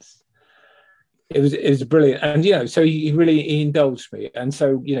moments. It was brilliant. And, so he indulged me. And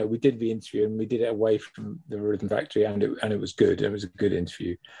so, we did the interview, and we did it away from the Rhythm Factory, and it was good. It was a good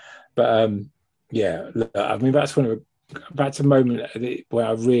interview. But I mean, that's a moment where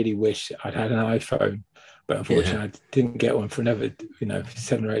I really wish I'd had an iPhone. But unfortunately, I didn't get one for another,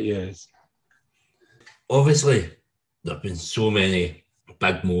 7 or 8 years. Obviously, there have been so many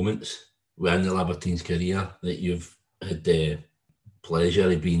big moments within the Libertines' career that you've had the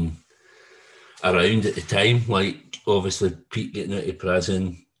pleasure of being around at the time, like obviously Pete getting out of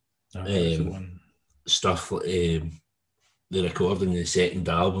prison, stuff like the recording of the second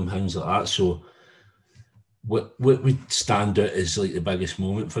album, things like that. So what would stand out as like the biggest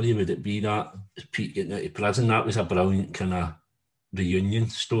moment for you? Would it be that Pete getting out of prison? That was a brilliant kind of reunion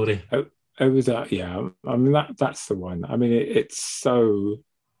story. It was that, yeah. I mean, that's the one. I mean, it's so.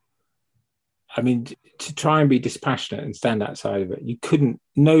 I mean, to try and be dispassionate and stand outside of it,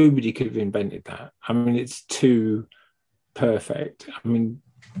 nobody could have invented that. I mean, it's too perfect. I mean,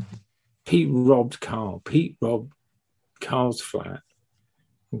 Pete robbed Carl. Pete robbed Carl's flat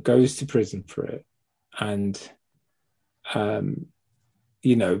and goes to prison for it. And,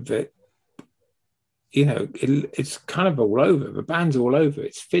 it's kind of all over. The band's all over.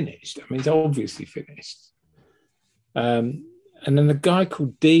 It's finished. I mean, it's obviously finished. And then the guy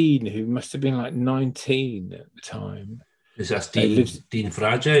called Dean, who must have been like 19 at the time. Is that Dean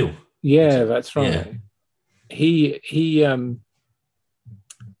Fragile? Yeah, that's right. Yeah.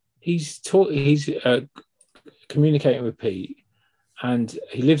 He's communicating with Pete, and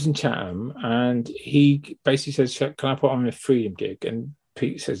he lives in Chatham, and he basically says, can I put on a Freedom gig? And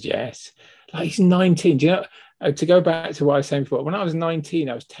Pete says yes. Like, he's 19. Do you know, to go back to what I was saying before, when I was 19,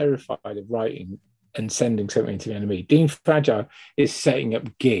 I was terrified of writing and sending something to the enemy. Dean Fragile is setting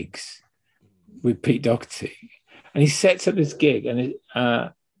up gigs with Pete Doherty, and he sets up this gig, and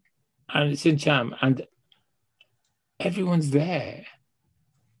it's in Chatham, and everyone's there.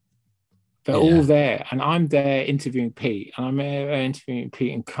 They're all there, and I'm there interviewing Pete, and I'm there interviewing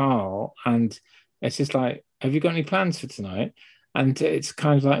Pete and Carl, and it's just like, have you got any plans for tonight? And it's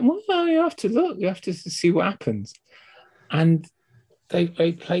kind of like, well, you have to look, you have to see what happens. And they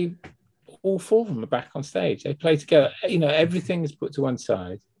play, all four of them are back on stage. They play together. Everything is put to one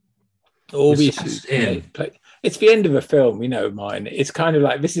side. All the issues. It's the end of a film, mine. It's kind of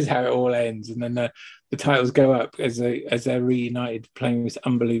like, this is how it all ends, and then the titles go up as they're reunited playing this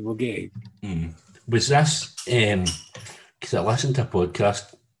unbelievable gig. Was this because I listened to a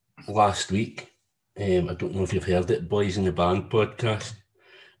podcast last week. I don't know if you've heard it, Boys in the Band podcast,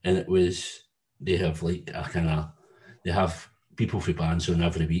 and it was they have people for bands on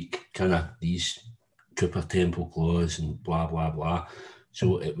every week, kind of these Cooper Temple Claws and blah blah blah.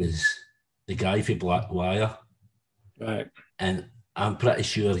 So it was the guy for Blackwire, right? And I'm pretty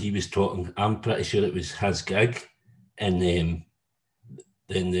sure he was talking. I'm pretty sure it was his gig, and then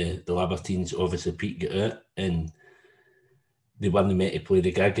the Libertines obviously Pete got out and they weren't meant to play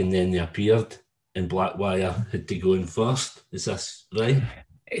the gig, and then they appeared, and Blackwire had to go in first. Is this right?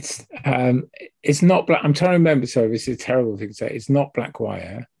 It's not Black. I'm trying to remember. Sorry, this is a terrible thing to say. It's not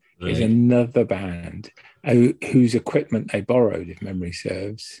Blackwire. Right. It's another band whose equipment they borrowed, if memory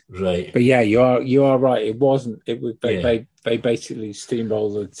serves. Right. But yeah, you are right. It wasn't. It was they basically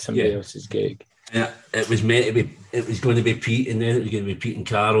steamrolled somebody else's gig. Yeah, it was meant to be. It was going to be Pete, and then it was going to be Pete and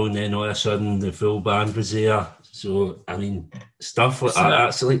Carol, and then all of a sudden the full band was there. So I mean, stuff like that.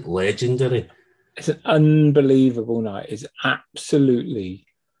 That's like legendary. It's an unbelievable night. It's absolutely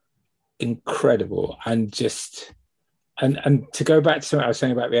incredible, and just and to go back to something I was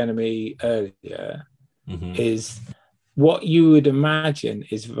saying about the Enemy earlier, is what you would imagine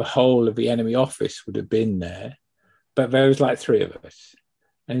is the whole of the Enemy office would have been there, but there was like 3 of us,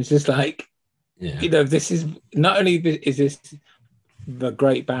 and it's just like. Yeah. You know, this is not only is this the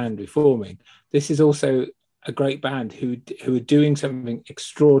great band reforming, this is also a great band who are doing something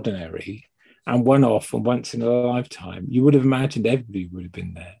extraordinary and one-off and once in a lifetime. You would have imagined everybody would have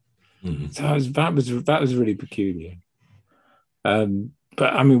been there. So that was really peculiar. But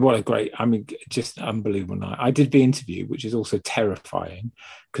I mean, just unbelievable night. I did the interview, which is also terrifying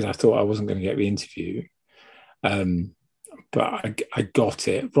because I thought I wasn't going to get the interview. But I got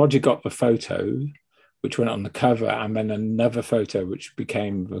it. Roger got the photo, which went on the cover, and then another photo, which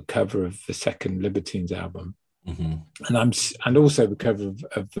became the cover of the second Libertines album, and also the cover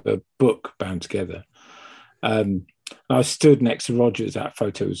of the book Bound Together. I stood next to Roger as that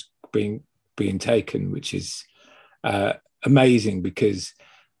photo was being taken, which is amazing because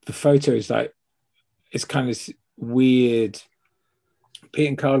the photo is like it's kind of weird. Pete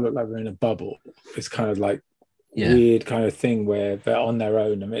and Carl look like they're in a bubble. It's kind of like. Weird kind of thing where they're on their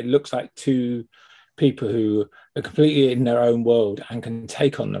own. I mean, it looks like 2 people who are completely in their own world and can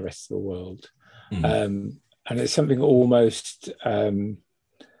take on the rest of the world. And it's something almost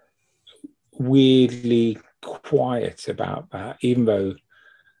weirdly quiet about that, even though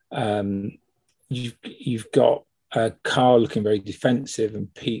you've got Carl looking very defensive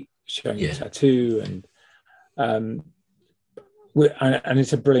and Pete showing a tattoo and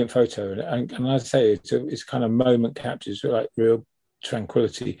it's a brilliant photo, and as I say, it's kind of moment captures like real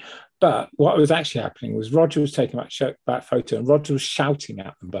tranquility. But what was actually happening was Roger was taking that photo, and Roger was shouting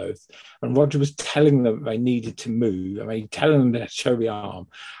at them both, and Roger was telling them they needed to move. I mean, telling them to show the arm,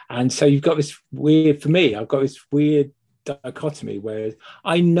 and so you've got this weird. For me, I've got this weird dichotomy where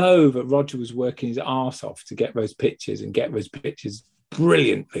I know that Roger was working his arse off to get those pictures and get those pictures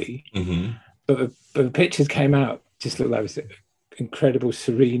brilliantly, but the pictures came out just looked like this incredible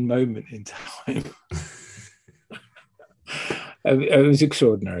serene moment in time. It was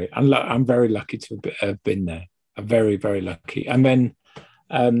extraordinary. I'm very lucky to have been there. I'm very, very lucky. And then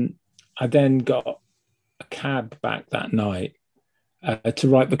I then got a cab back that night to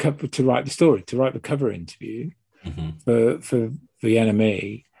write the story, to write the cover interview for the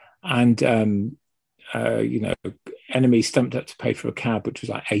Enemy. And Enemy stumped up to pay for a cab, which was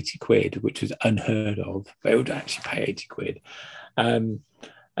like 80 quid, which was unheard of. They would actually pay 80 quid. And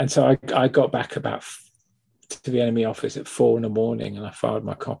so I got back to the Enemy office at 4 a.m, and I filed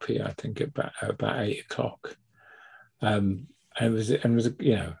my copy, I think, at about 8 o'clock. And it was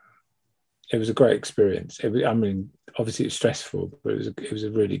a great experience. I mean, obviously it's stressful, but it was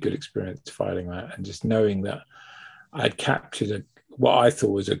a really good experience filing that, and just knowing that I'd captured what I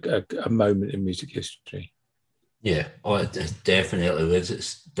thought was a moment in music history. Yeah, it definitely is.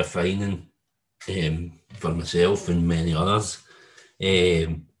 It's defining for myself and many others.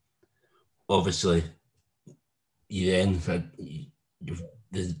 Obviously, the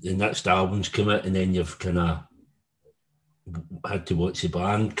next album's come out, and then you've kind of had to watch the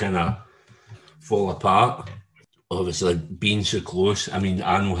band kind of fall apart. Obviously, being so close, I mean,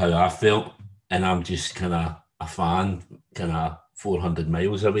 I know how I felt, and I'm just kind of a fan, kind of 400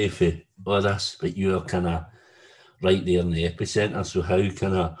 miles away from all this, but you're kind of right there in the epicenter. So how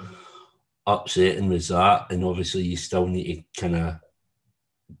kind of upsetting was that? And obviously, you still need to kind of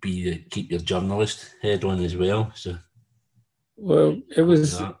keep your journalist head on as well. So, well, it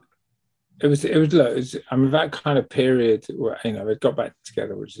was. I mean, that kind of period where they got back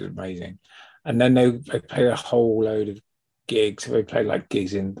together, which is amazing, and then they played a whole load of gigs. We played like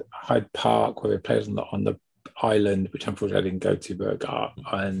gigs in Hyde Park, where we played on the island, which unfortunately I didn't go to, but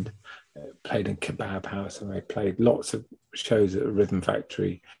and played in Kebab House, and they played lots of shows at the Rhythm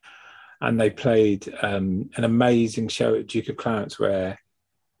Factory. And they played an amazing show at Duke of Clarence where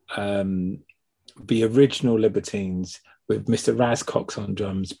the original Libertines with Mr. Razcox on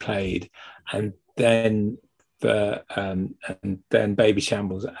drums played, and then Baby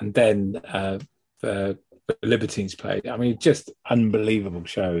Shambles, and then the Libertines played. I mean, just unbelievable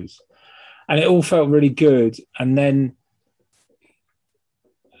shows, and it all felt really good. And then,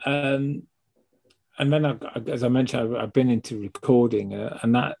 as I mentioned, I've been into recording,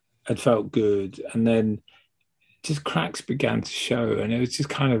 and that had felt good. And then just cracks began to show, and it was just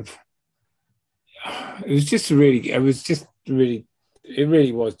kind of, it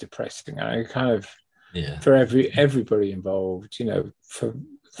really was depressing. I kind of, for everybody involved, you know, for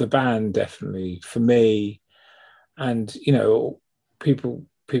the band, definitely, for me, and, you know, people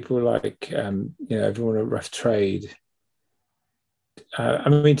like, you know, everyone at Rough Trade. I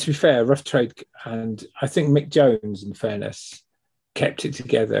mean, to be fair, Rough Trade, and I think Mick Jones, in fairness, kept it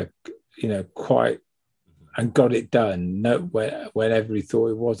together, you know, quite, and got it done. No, when everybody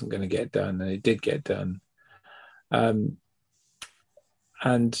thought it wasn't going to get done, and it did get done.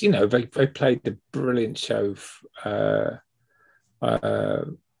 And you know, they played the brilliant show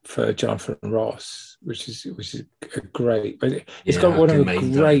for Jonathan Ross, which is a great. It's got one of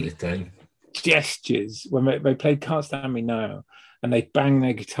the great gestures when they played "Can't Stand Me Now," and they banged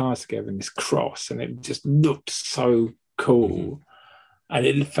their guitars together in this cross, and it just looked so cool, and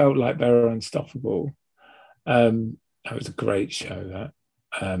it felt like they were unstoppable. That was a great show. That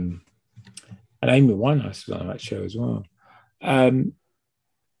and Amy Winehouse was on that show as well.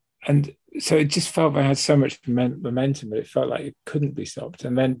 And so it just felt they had so much momentum, but it felt like it couldn't be stopped.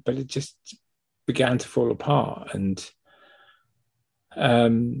 And then, but it just began to fall apart. And,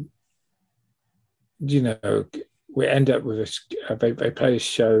 you know, we end up with they played a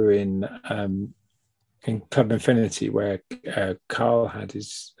show in Club Infinity where Carl had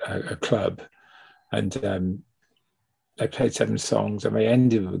his a club, and they played 7 songs, and they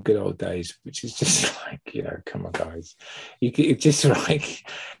ended with Good Old Days, which is just like, you know, come on, guys. It's just like,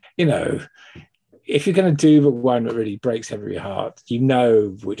 you know, if you're going to do the one that really breaks every heart, you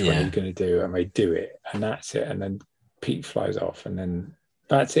know which one you're going to do, and they do it, and that's it. And then Pete flies off, and then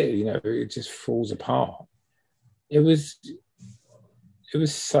that's it. You know, it just falls apart. It was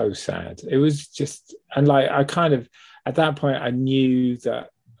so sad. It was just, and like, I kind of, at that point, I knew that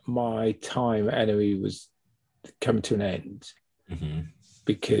my time at Enemy was coming to an end,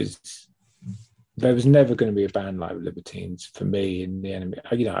 because there was never going to be a band like Libertines for me in the Enemy.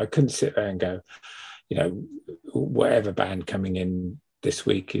 You know, I couldn't sit there and go, you know, whatever band coming in this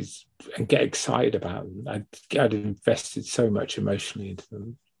week is, and get excited about them. I'd invested so much emotionally into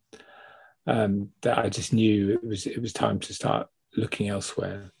them that I just knew it was time to start looking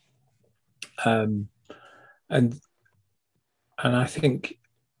elsewhere. And I think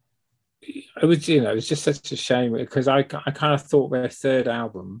it was, you know, it was just such a shame, because I kind of thought their third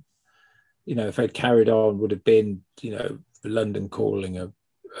album, you know, if they'd carried on, would have been, you know, the London Calling of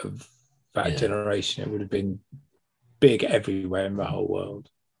that generation. It would have been big everywhere in the whole world.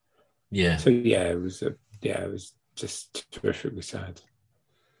 Yeah. So it was just terrifically sad.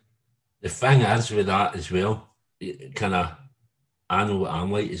 The thing is with that as well, kind of, I know what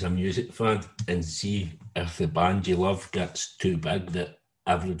I'm like as a music fan, and see if the band you love gets too big that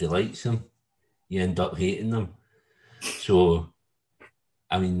everybody likes them, you end up hating them. So,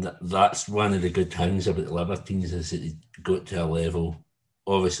 I mean, that's one of the good things about the Libertines, is that they got to a level,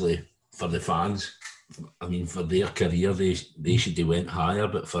 obviously, for the fans. I mean, for their career, they should have went higher,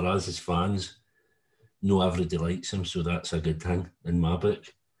 but for us as fans, no everybody likes them, so that's a good thing in my book.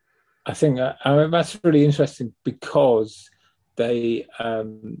 I think that's really interesting, because they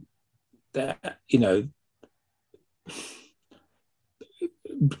you know,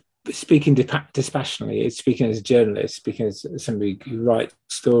 speaking dispassionately, speaking as a journalist, speaking as somebody who writes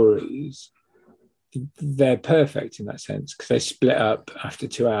stories, they're perfect in that sense, because they split up after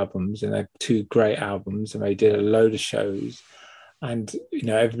 2 albums, and they're 2 great albums, and they did a load of shows, and, you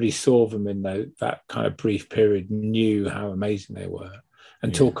know, everybody saw them in that kind of brief period, knew how amazing they were,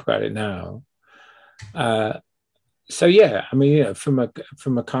 and talk about it now. So yeah, I mean, you know, from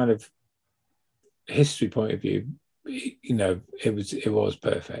a kind of history point of view, you know, it was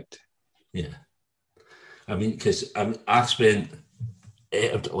perfect. Yeah, I mean, because I spent,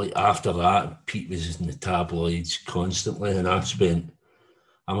 like, after that, Pete was in the tabloids constantly, and I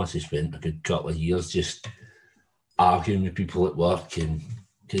must have spent a good couple of years just arguing with people at work, and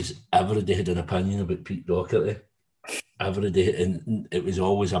because everybody had an opinion about Pete Doherty, every day, and it was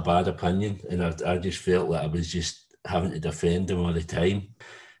always a bad opinion, and I just felt like I was just having to defend him all the time,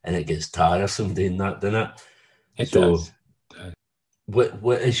 and it gets tiresome doing that, doesn't it? It does.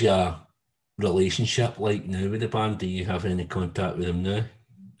 What is your relationship like now with the band? Do you have any contact with them now?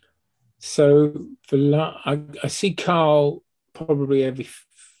 So I see Carl probably every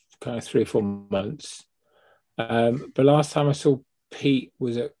kind of 3 or 4 months. But last time I saw Pete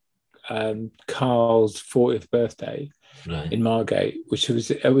was at Carl's 40th birthday in Margate, which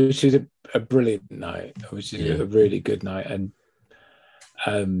was a brilliant night, which is a really good night, and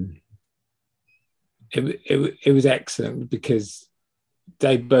it was excellent because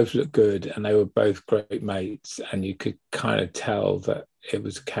they both looked good and they were both great mates, and you could kind of tell that it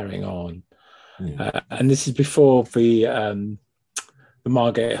was carrying on. And this is before the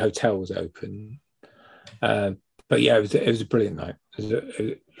Margate Hotel was open. But yeah, it was a brilliant night,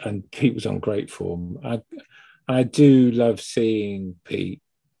 and Pete was on great form. I do love seeing Pete.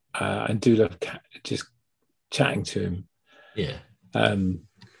 I do love just chatting to him. Yeah.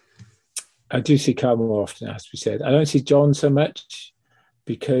 I do see Carl more often, as we said. I don't see John so much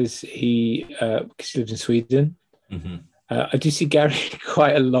because he lives in Sweden. Mm-hmm. I do see Gary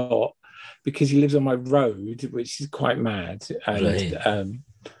quite a lot because he lives on my road, which is quite mad. And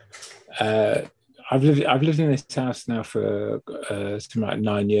I've lived in this house now for something like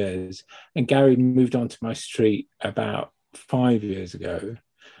 9 years, and Gary moved onto my street about 5 years ago,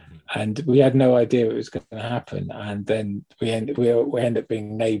 and we had no idea it was going to happen. And then we end up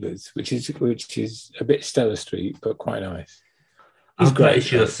being neighbours, which is a bit Stella Street, but quite nice. I'm pretty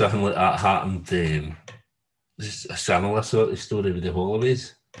sure something like that happened. A similar sort of story with the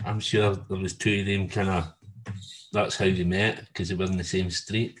Holloways. I'm sure there was 2 of them kind of. That's how they met, because they were in the same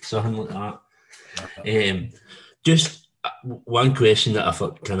street, something like that. Just one question that I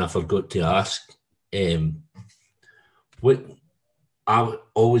kind of forgot to ask. I've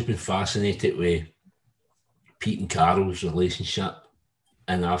always been fascinated with Pete and Carol's relationship,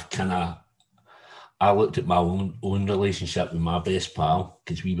 and I looked at my own relationship with my best pal,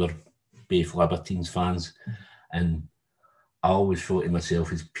 because we were both Libertines fans, and I always thought of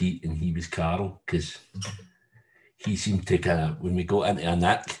myself as Pete and he was Carol, because he seemed to kind of, when we got into a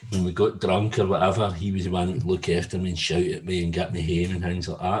nick, when we got drunk or whatever, he was the one that would look after me and shout at me and get me home and things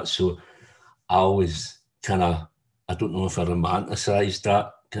like that. So I always kind of, I don't know if I romanticised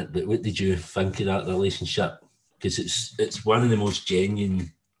that, but what did you think of that relationship? Because it's one of the most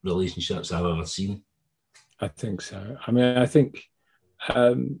genuine relationships I've ever seen. I think so. I mean,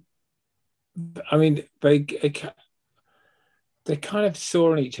 they kind of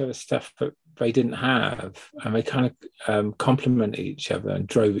saw in each other stuff that they didn't have, and they kind of complemented each other and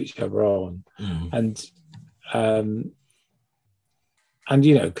drove each other on, and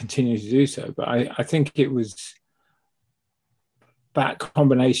continue to do so. But I think it was that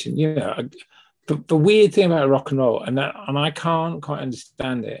combination. The weird thing about rock and roll, and I can't quite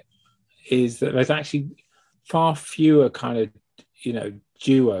understand it, is that there's actually far fewer kind of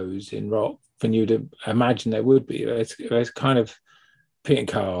duos in rock than you'd imagine there would be. There's kind of Pete and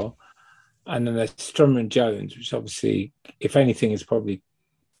Carl, and then there's Strummer and Jones, which obviously, if anything, is probably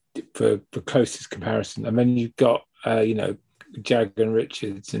for closest comparison. And then you've got Jagger and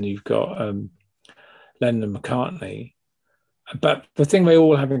Richards, and you've got Lennon and McCartney. But the thing they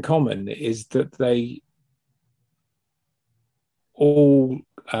all have in common is that they all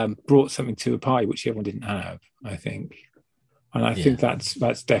brought something to a party which everyone didn't have, I think. And I think that's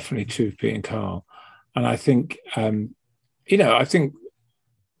definitely true of Pete and Carl. And I think,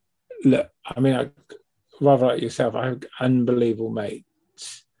 look, I mean, rather like yourself, I have unbelievable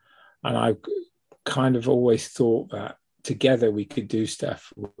mates. And I kind of always thought that together we could do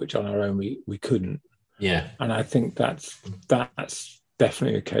stuff which on our own we couldn't. Yeah. And I think that's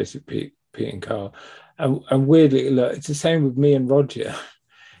definitely the case with Pete and Carl. And weirdly, look, it's the same with me and Roger.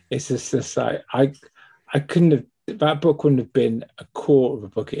 It's just like I couldn't have, that book wouldn't have been a quarter of a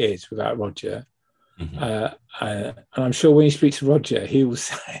book it is without Roger. Mm-hmm. And I'm sure when you speak to Roger, he will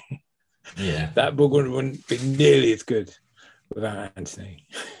say that book wouldn't be nearly as good without Anthony.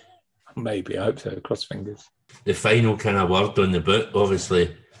 Maybe, I hope so, cross fingers. The final kind of word on the book,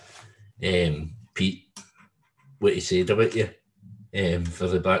 obviously, Pete, what he said about you for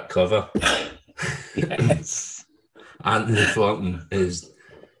the back cover. Yes. Anthony Thornton is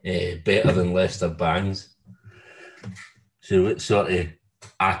better than Lester Bangs. So what sort of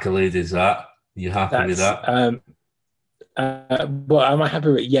accolade is that? You happy with that? Well, am I happy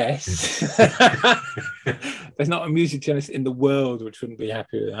with it? Yes. There's not a music journalist in the world which wouldn't be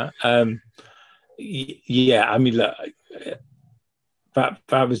happy with that. Yeah, I mean, look, that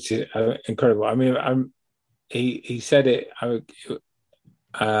was just, incredible. I mean, he said it. And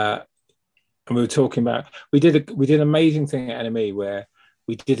we were talking about we did an amazing thing at NME where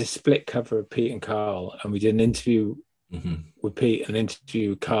we did a split cover of Pete and Carl, and we did an interview with Pete and an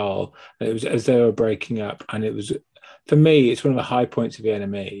interview with Carl, and it was as they were breaking up, and it was, for me, it's one of the high points of the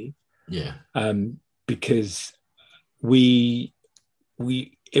NME. Yeah. Because it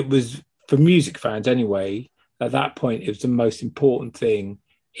was, for music fans anyway, at that point, it was the most important thing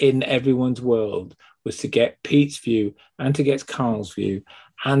in everyone's world, was to get Pete's view and to get Carl's view,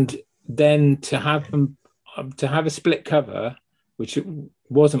 and then to have a split cover, which it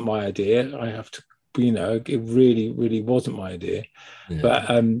wasn't my idea. I have to, it really, really wasn't my idea. Yeah. But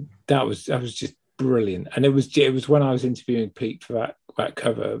that was just brilliant, and it was when I was interviewing Pete for that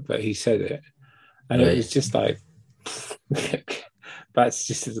cover that he said it, and It was just like, that's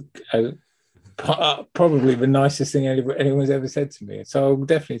just probably the nicest thing anyone's ever said to me. So I'll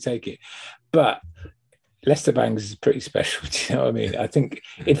definitely take it, but Leicester Bangs is pretty special. Do you know what I mean? I think,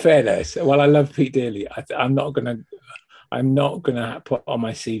 in fairness, while I love Pete dearly, I'm not gonna put on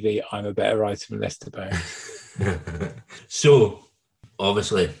my CV I'm a better writer than Leicester Bangs. So,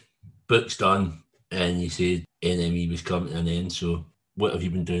 obviously, book's done, and you said NME was coming to an end. So, what have you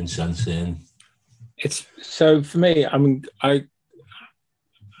been doing since then? So for me, I mean, I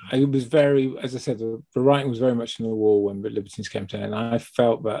was very, as I said, the writing was very much on the wall when Libertines came to an end, and I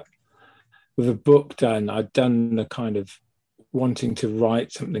felt that with a book done, I'd done the kind of wanting to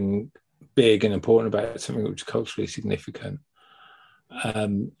write something big and important about something which was culturally significant.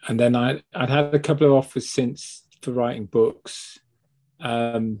 And then I'd had a couple of offers since for writing books,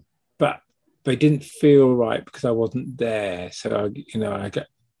 but they didn't feel right because I wasn't there. So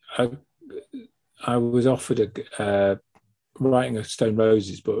I was offered writing a Stone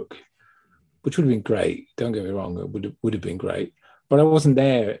Roses book, which would have been great. Don't get me wrong, it would have been great, but I wasn't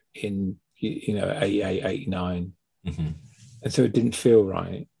there in 88, 89, and so it didn't feel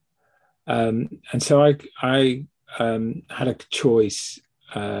right. And so I had a choice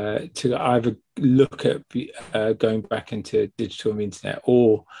to either look at going back into digital and the internet,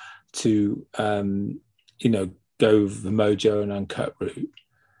 or to go the Mojo and Uncut route,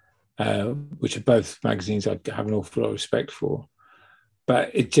 which are both magazines I have an awful lot of respect for.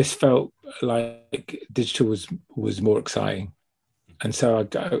 But it just felt like digital was more exciting. And so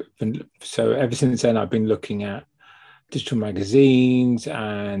ever since then, I've been looking at digital magazines,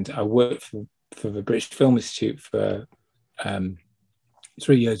 and I worked for the British Film Institute for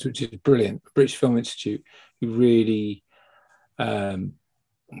 3 years, which is brilliant. The British Film Institute, who really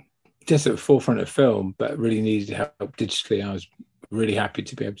just at the forefront of film, but really needed help digitally. I was really happy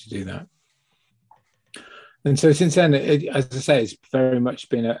to be able to do that. And so since then, as I say, it's very much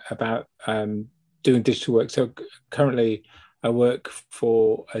been about doing digital work. So currently, I work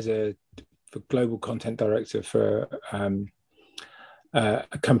for global content director for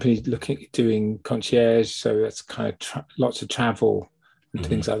a company doing concierge. So that's kind of lots of travel and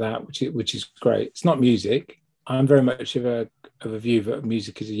things like that, which is great. It's not music. I'm very much of a view that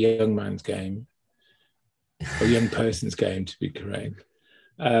music is a young man's game, a young person's game, to be correct.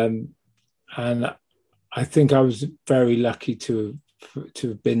 And I think I was very lucky to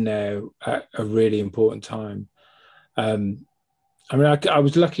have been there at a really important time. I mean, I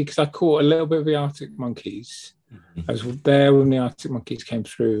was lucky because I caught a little bit of the Arctic Monkeys. I was there when the Arctic Monkeys came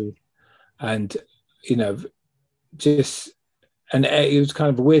through, and it was kind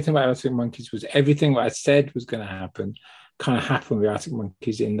of a weird thing about Arctic Monkeys was everything that I said was going to happen kind of happened with the Arctic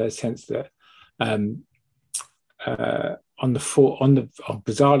Monkeys, in the sense that bizarrely on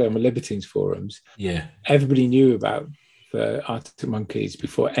the Libertines forums, everybody knew about the Arctic Monkeys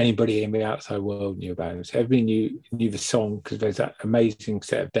before anybody in the outside world knew about them. So everybody knew the song because there's that amazing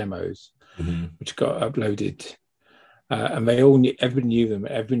set of demos which got uploaded, and everybody knew them,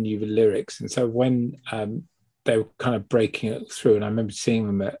 everybody knew the lyrics. And so when they were kind of breaking it through, and I remember seeing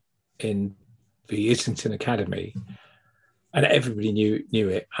them in the Islington Academy, and everybody knew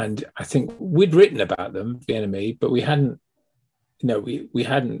it. And I think we'd written about them, the NME, but we hadn't, we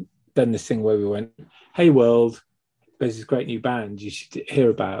hadn't done this thing where we went, "Hey world, there's this great new band you should hear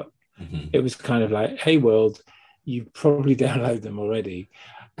about." It was kind of like, "Hey world, you probably downloaded them already,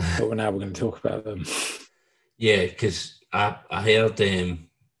 but now we're going to talk about them." Yeah, because I heard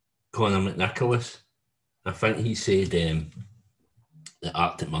Conor McNicholas. I think he said the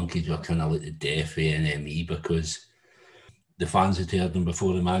Arctic Monkeys were kind of like the death of NME, because the fans had heard them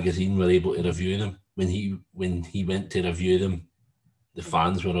before the magazine were able to review them. When he went to review them, the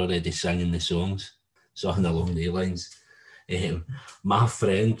fans were already singing the songs. Something along those lines. My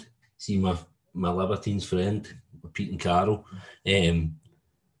friend, my Libertines friend, Pete and Carol,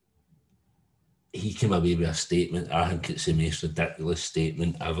 he came away with a statement. I think it's the most ridiculous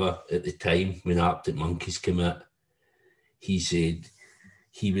statement ever at the time when Arctic Monkeys came out. He said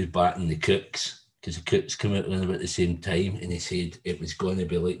he was batting the Kooks because the Kooks came out around about the same time, and he said it was going to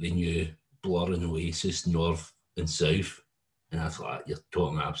be like the new Blur and Oasis, North and South. And I thought, you're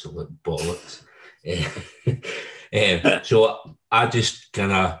talking absolute bollocks. So I just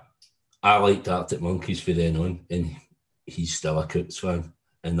I liked Arctic Monkeys for then on, and he's still a Kooks fan,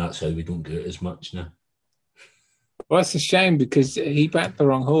 and that's how we don't get it as much now. Well, that's a shame because he backed the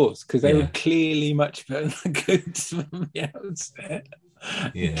wrong horse because they were clearly much better than Kooks from the outset.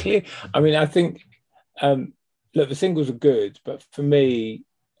 Yeah. I mean, I think, look, the singles are good, but for me,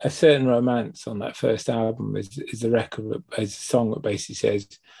 A Certain Romance on that first album is a record, is a song that basically says,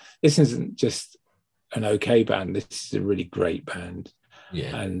 this isn't just an okay band, this is a really great band.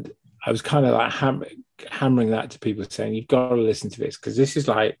 Yeah. And I was kind of like hammering that to people, saying, you've got to listen to this because this is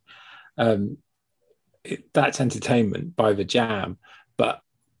like, that's Entertainment by The Jam, but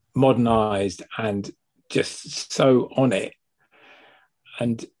modernized and just so on it.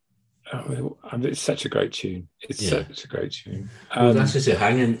 And it's such a great tune. It's such a great tune. Well, that's just it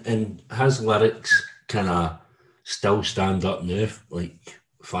hanging, and his lyrics kind of still stand up now. Like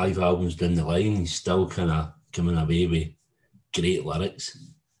 5 albums down the line, he's still kind of coming away with great lyrics.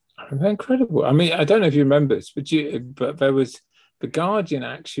 They're incredible. I mean, I don't know if you remember this, but there was, The Guardian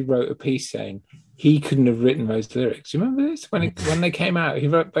actually wrote a piece saying he couldn't have written those lyrics. Do you remember this? When they came out, they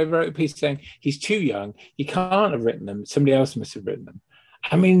wrote a piece saying he's too young, he can't have written them, somebody else must have written them.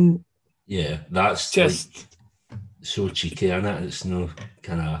 I mean, yeah, that's just like so cheeky, isn't it? It's no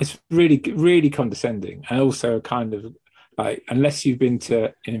kind of. It's really, really condescending, and also kind of like, unless you've been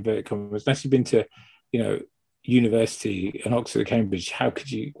to, in inverted commas, unless you've been to, university in Oxford or Cambridge, how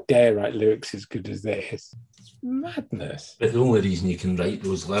could you dare write lyrics as good as this? It's madness. But the only reason you can write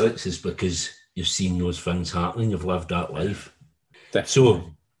those lyrics is because you've seen those things happening, you've lived that life. Definitely. So,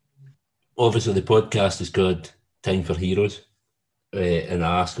 obviously, the podcast is called Time for Heroes, and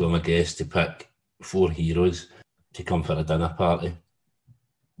I asked all my guests to pick 4 heroes to come for a dinner party.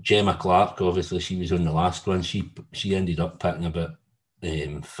 Gemma Clark, obviously, she was on the last one. She ended up picking about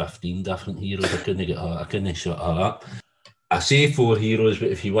 15 different heroes. I couldn't shut her up. I say 4 heroes, but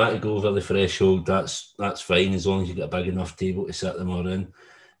if you want to go over the threshold, that's fine, as long as you get a big enough table to sit them all in.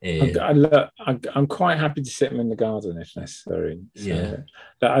 I'm quite happy to sit them in the garden if necessary.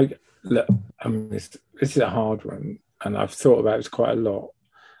 So, this is a hard one, and I've thought about it quite a lot.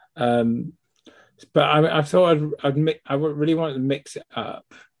 But I thought I really wanted to mix it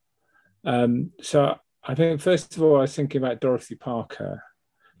up. So I think, first of all, I was thinking about Dorothy Parker,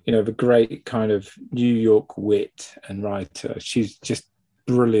 the great kind of New York wit and writer. She's just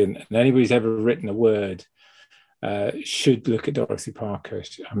brilliant. And anybody who's ever written a word should look at Dorothy Parker.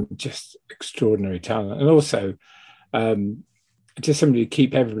 Just extraordinary talent. And also just somebody to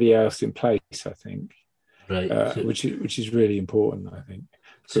keep everybody else in place, I think. Right. Which is really important, I think,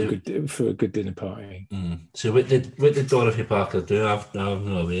 for a good dinner party. So what did Dorothy Parker do? I'm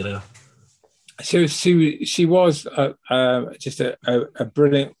not aware of. So she was just a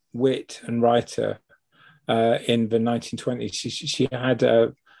brilliant wit and writer in the 1920s.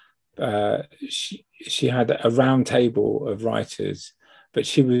 She had a round table of writers, but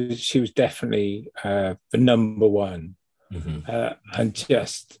she was definitely the number one, and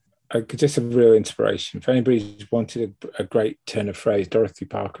just a real inspiration. For anybody who's wanted a great turn of phrase, Dorothy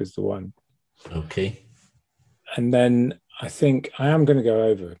Parker is the one. Okay. And then I think I am going to go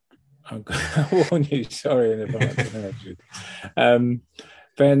over. I warn you, sorry in advance.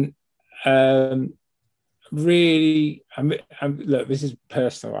 Then, really, look, this is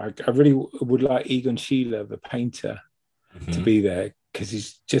personal. I really would like Egon Schiele, the painter, to be there, because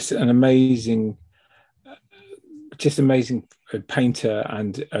he's just an amazing painter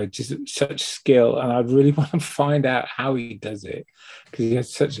and just such skill. And I really want to find out how he does it, because he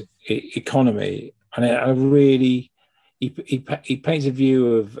has such economy. And I really. He paints a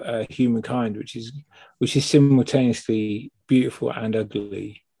view of humankind which is simultaneously beautiful and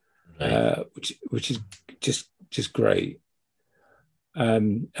ugly, right. Which is just great.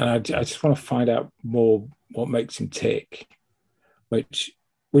 And I just want to find out more what makes him tick, which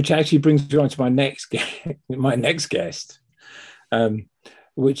actually brings me on to my next guest,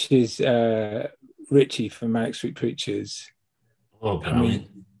 which is Richie from Manic Street Preachers. Oh,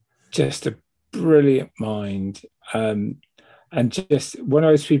 just a brilliant mind. And just one of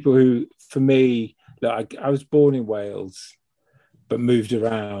those people who, for me, like, I was born in Wales, but moved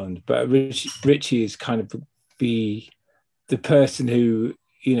around. But Richie is kind of the person who,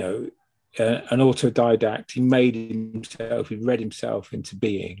 an autodidact. He made himself. He read himself into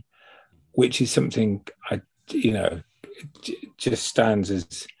being, which is something just stands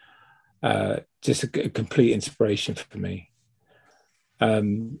as just a complete inspiration for me.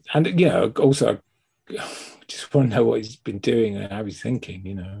 And also I just want to know what he's been doing and how he's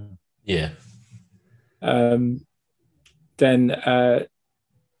thinking. Yeah. Then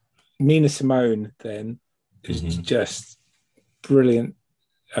Nina Simone then is just brilliant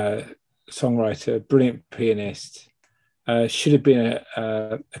songwriter, brilliant pianist. Should have been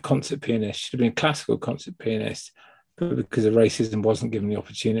a concert pianist, should have been a classical concert pianist, but because of racism wasn't given the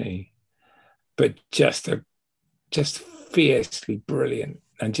opportunity. But just fiercely brilliant,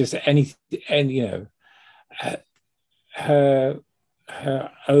 and just her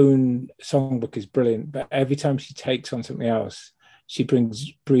own songbook is brilliant, but every time she takes on something else, she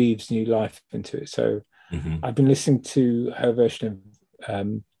breathes new life into it. So I've been listening to her version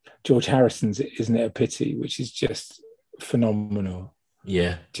of George Harrison's "Isn't It a Pity," which is just phenomenal.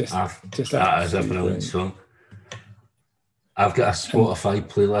 Yeah, that is a brilliant song. I've got a Spotify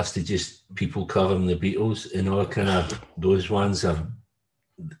playlist of just people covering the Beatles, and all kind of those ones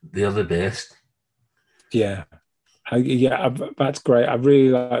they're the best. Yeah. That's great. I really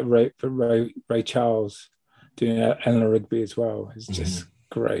like Ray Charles doing Eleanor Rigby as well. It's just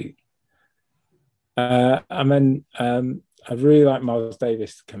great. And then I really like Miles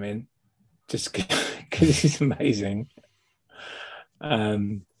Davis to come in, just because he's amazing.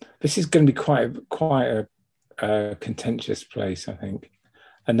 This is going to be quite a contentious place, I think.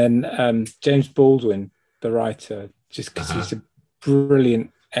 And then James Baldwin, the writer, just because he's a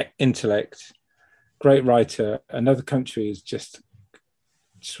brilliant intellect. Great writer. Another Country is just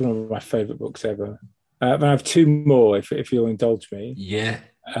one of my favourite books ever. I have two more, if you'll indulge me. Yeah.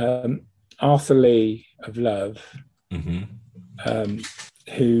 Arthur Lee of Love,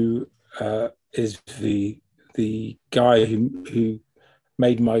 who is the guy who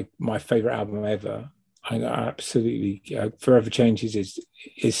made my favourite album ever. I absolutely Forever Changes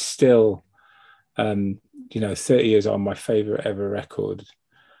is still 30 years on, my favourite ever record.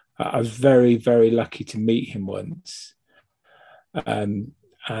 I was very, very lucky to meet him once, and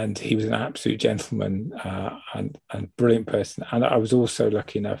he was an absolute gentleman and brilliant person. And I was also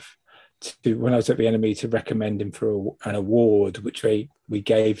lucky enough to, when I was at the NME, to recommend him for an award which we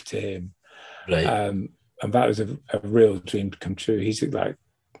gave to him. Right. And that was a real dream to come true. He's like,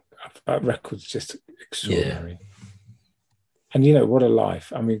 that record's just extraordinary. Yeah. And what a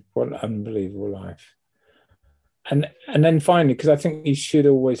life. I mean, what an unbelievable life. And then finally, because I think you should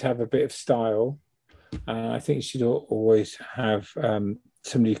always have a bit of style, I think you should always have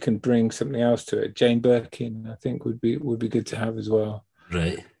somebody who can bring something else to it. Jane Birkin, I think, would be good to have as well.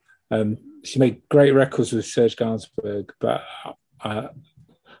 Right. She made great records with Serge Gainsbourg, but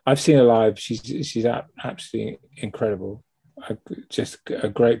I've seen her live. She's absolutely incredible. Just a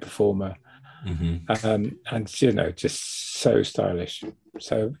great performer, and just so stylish.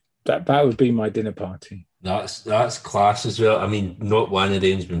 So that would be my dinner party. That's class as well. I mean, not one of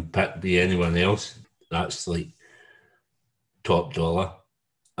them's been picked by anyone else. That's like top dollar.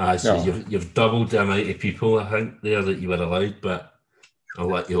 So you've doubled the amount of people, I think, there that you were allowed, but I'll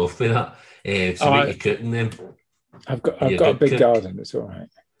let you off with that. So what are you cooking them? I've got a big garden. It's all right.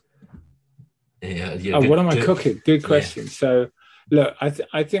 Yeah. What am I cooking? Good question. Yeah. So, look, I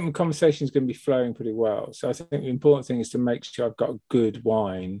think the conversation is going to be flowing pretty well. So I think the important thing is to make sure I've got good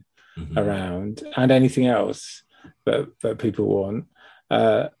wine around and anything else that people want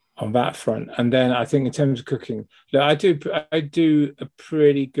on that front. And then I think in terms of cooking, look, I do a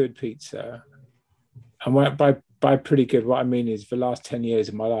pretty good pizza. And by pretty good, what I mean is the last 10 years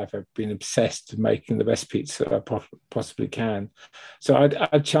of my life, I've been obsessed with making the best pizza I possibly can. So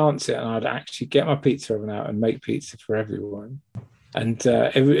I'd chance it, and I'd actually get my pizza oven out and make pizza for everyone. And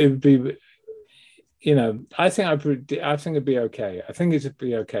it would be, I think it'd be okay. I think it'd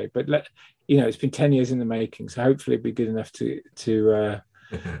be okay. But it's been 10 years in the making, so hopefully it'd be good enough to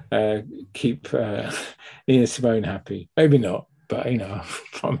keep Nina Simone happy. Maybe not, but I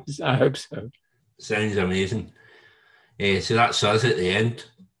promise. I hope so. Sounds amazing. So that's us at the end.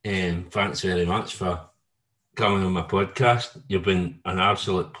 Thanks very much for coming on my podcast. You've been an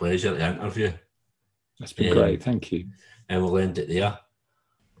absolute pleasure to interview. That's been great. Thank you. And we'll end it there.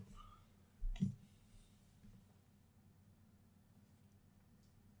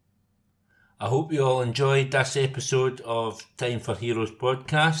 I hope you all enjoyed this episode of Time for Heroes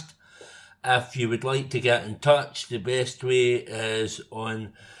podcast. If you would like to get in touch, the best way is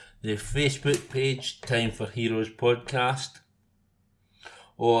on the Facebook page, Time for Heroes podcast,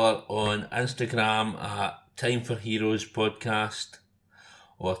 or on Instagram at Time for Heroes podcast,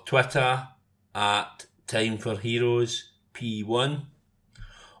 or Twitter at Time for Heroes P1,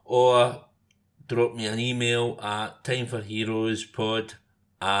 or drop me an email at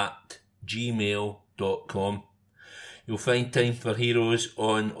timeforheroespod@gmail.com. You'll find Time for Heroes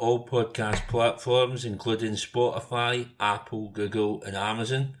on all podcast platforms, including Spotify, Apple, Google and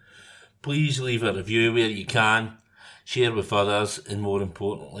Amazon. Please leave a review where you can, share with others, and more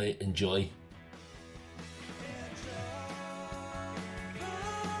importantly, enjoy.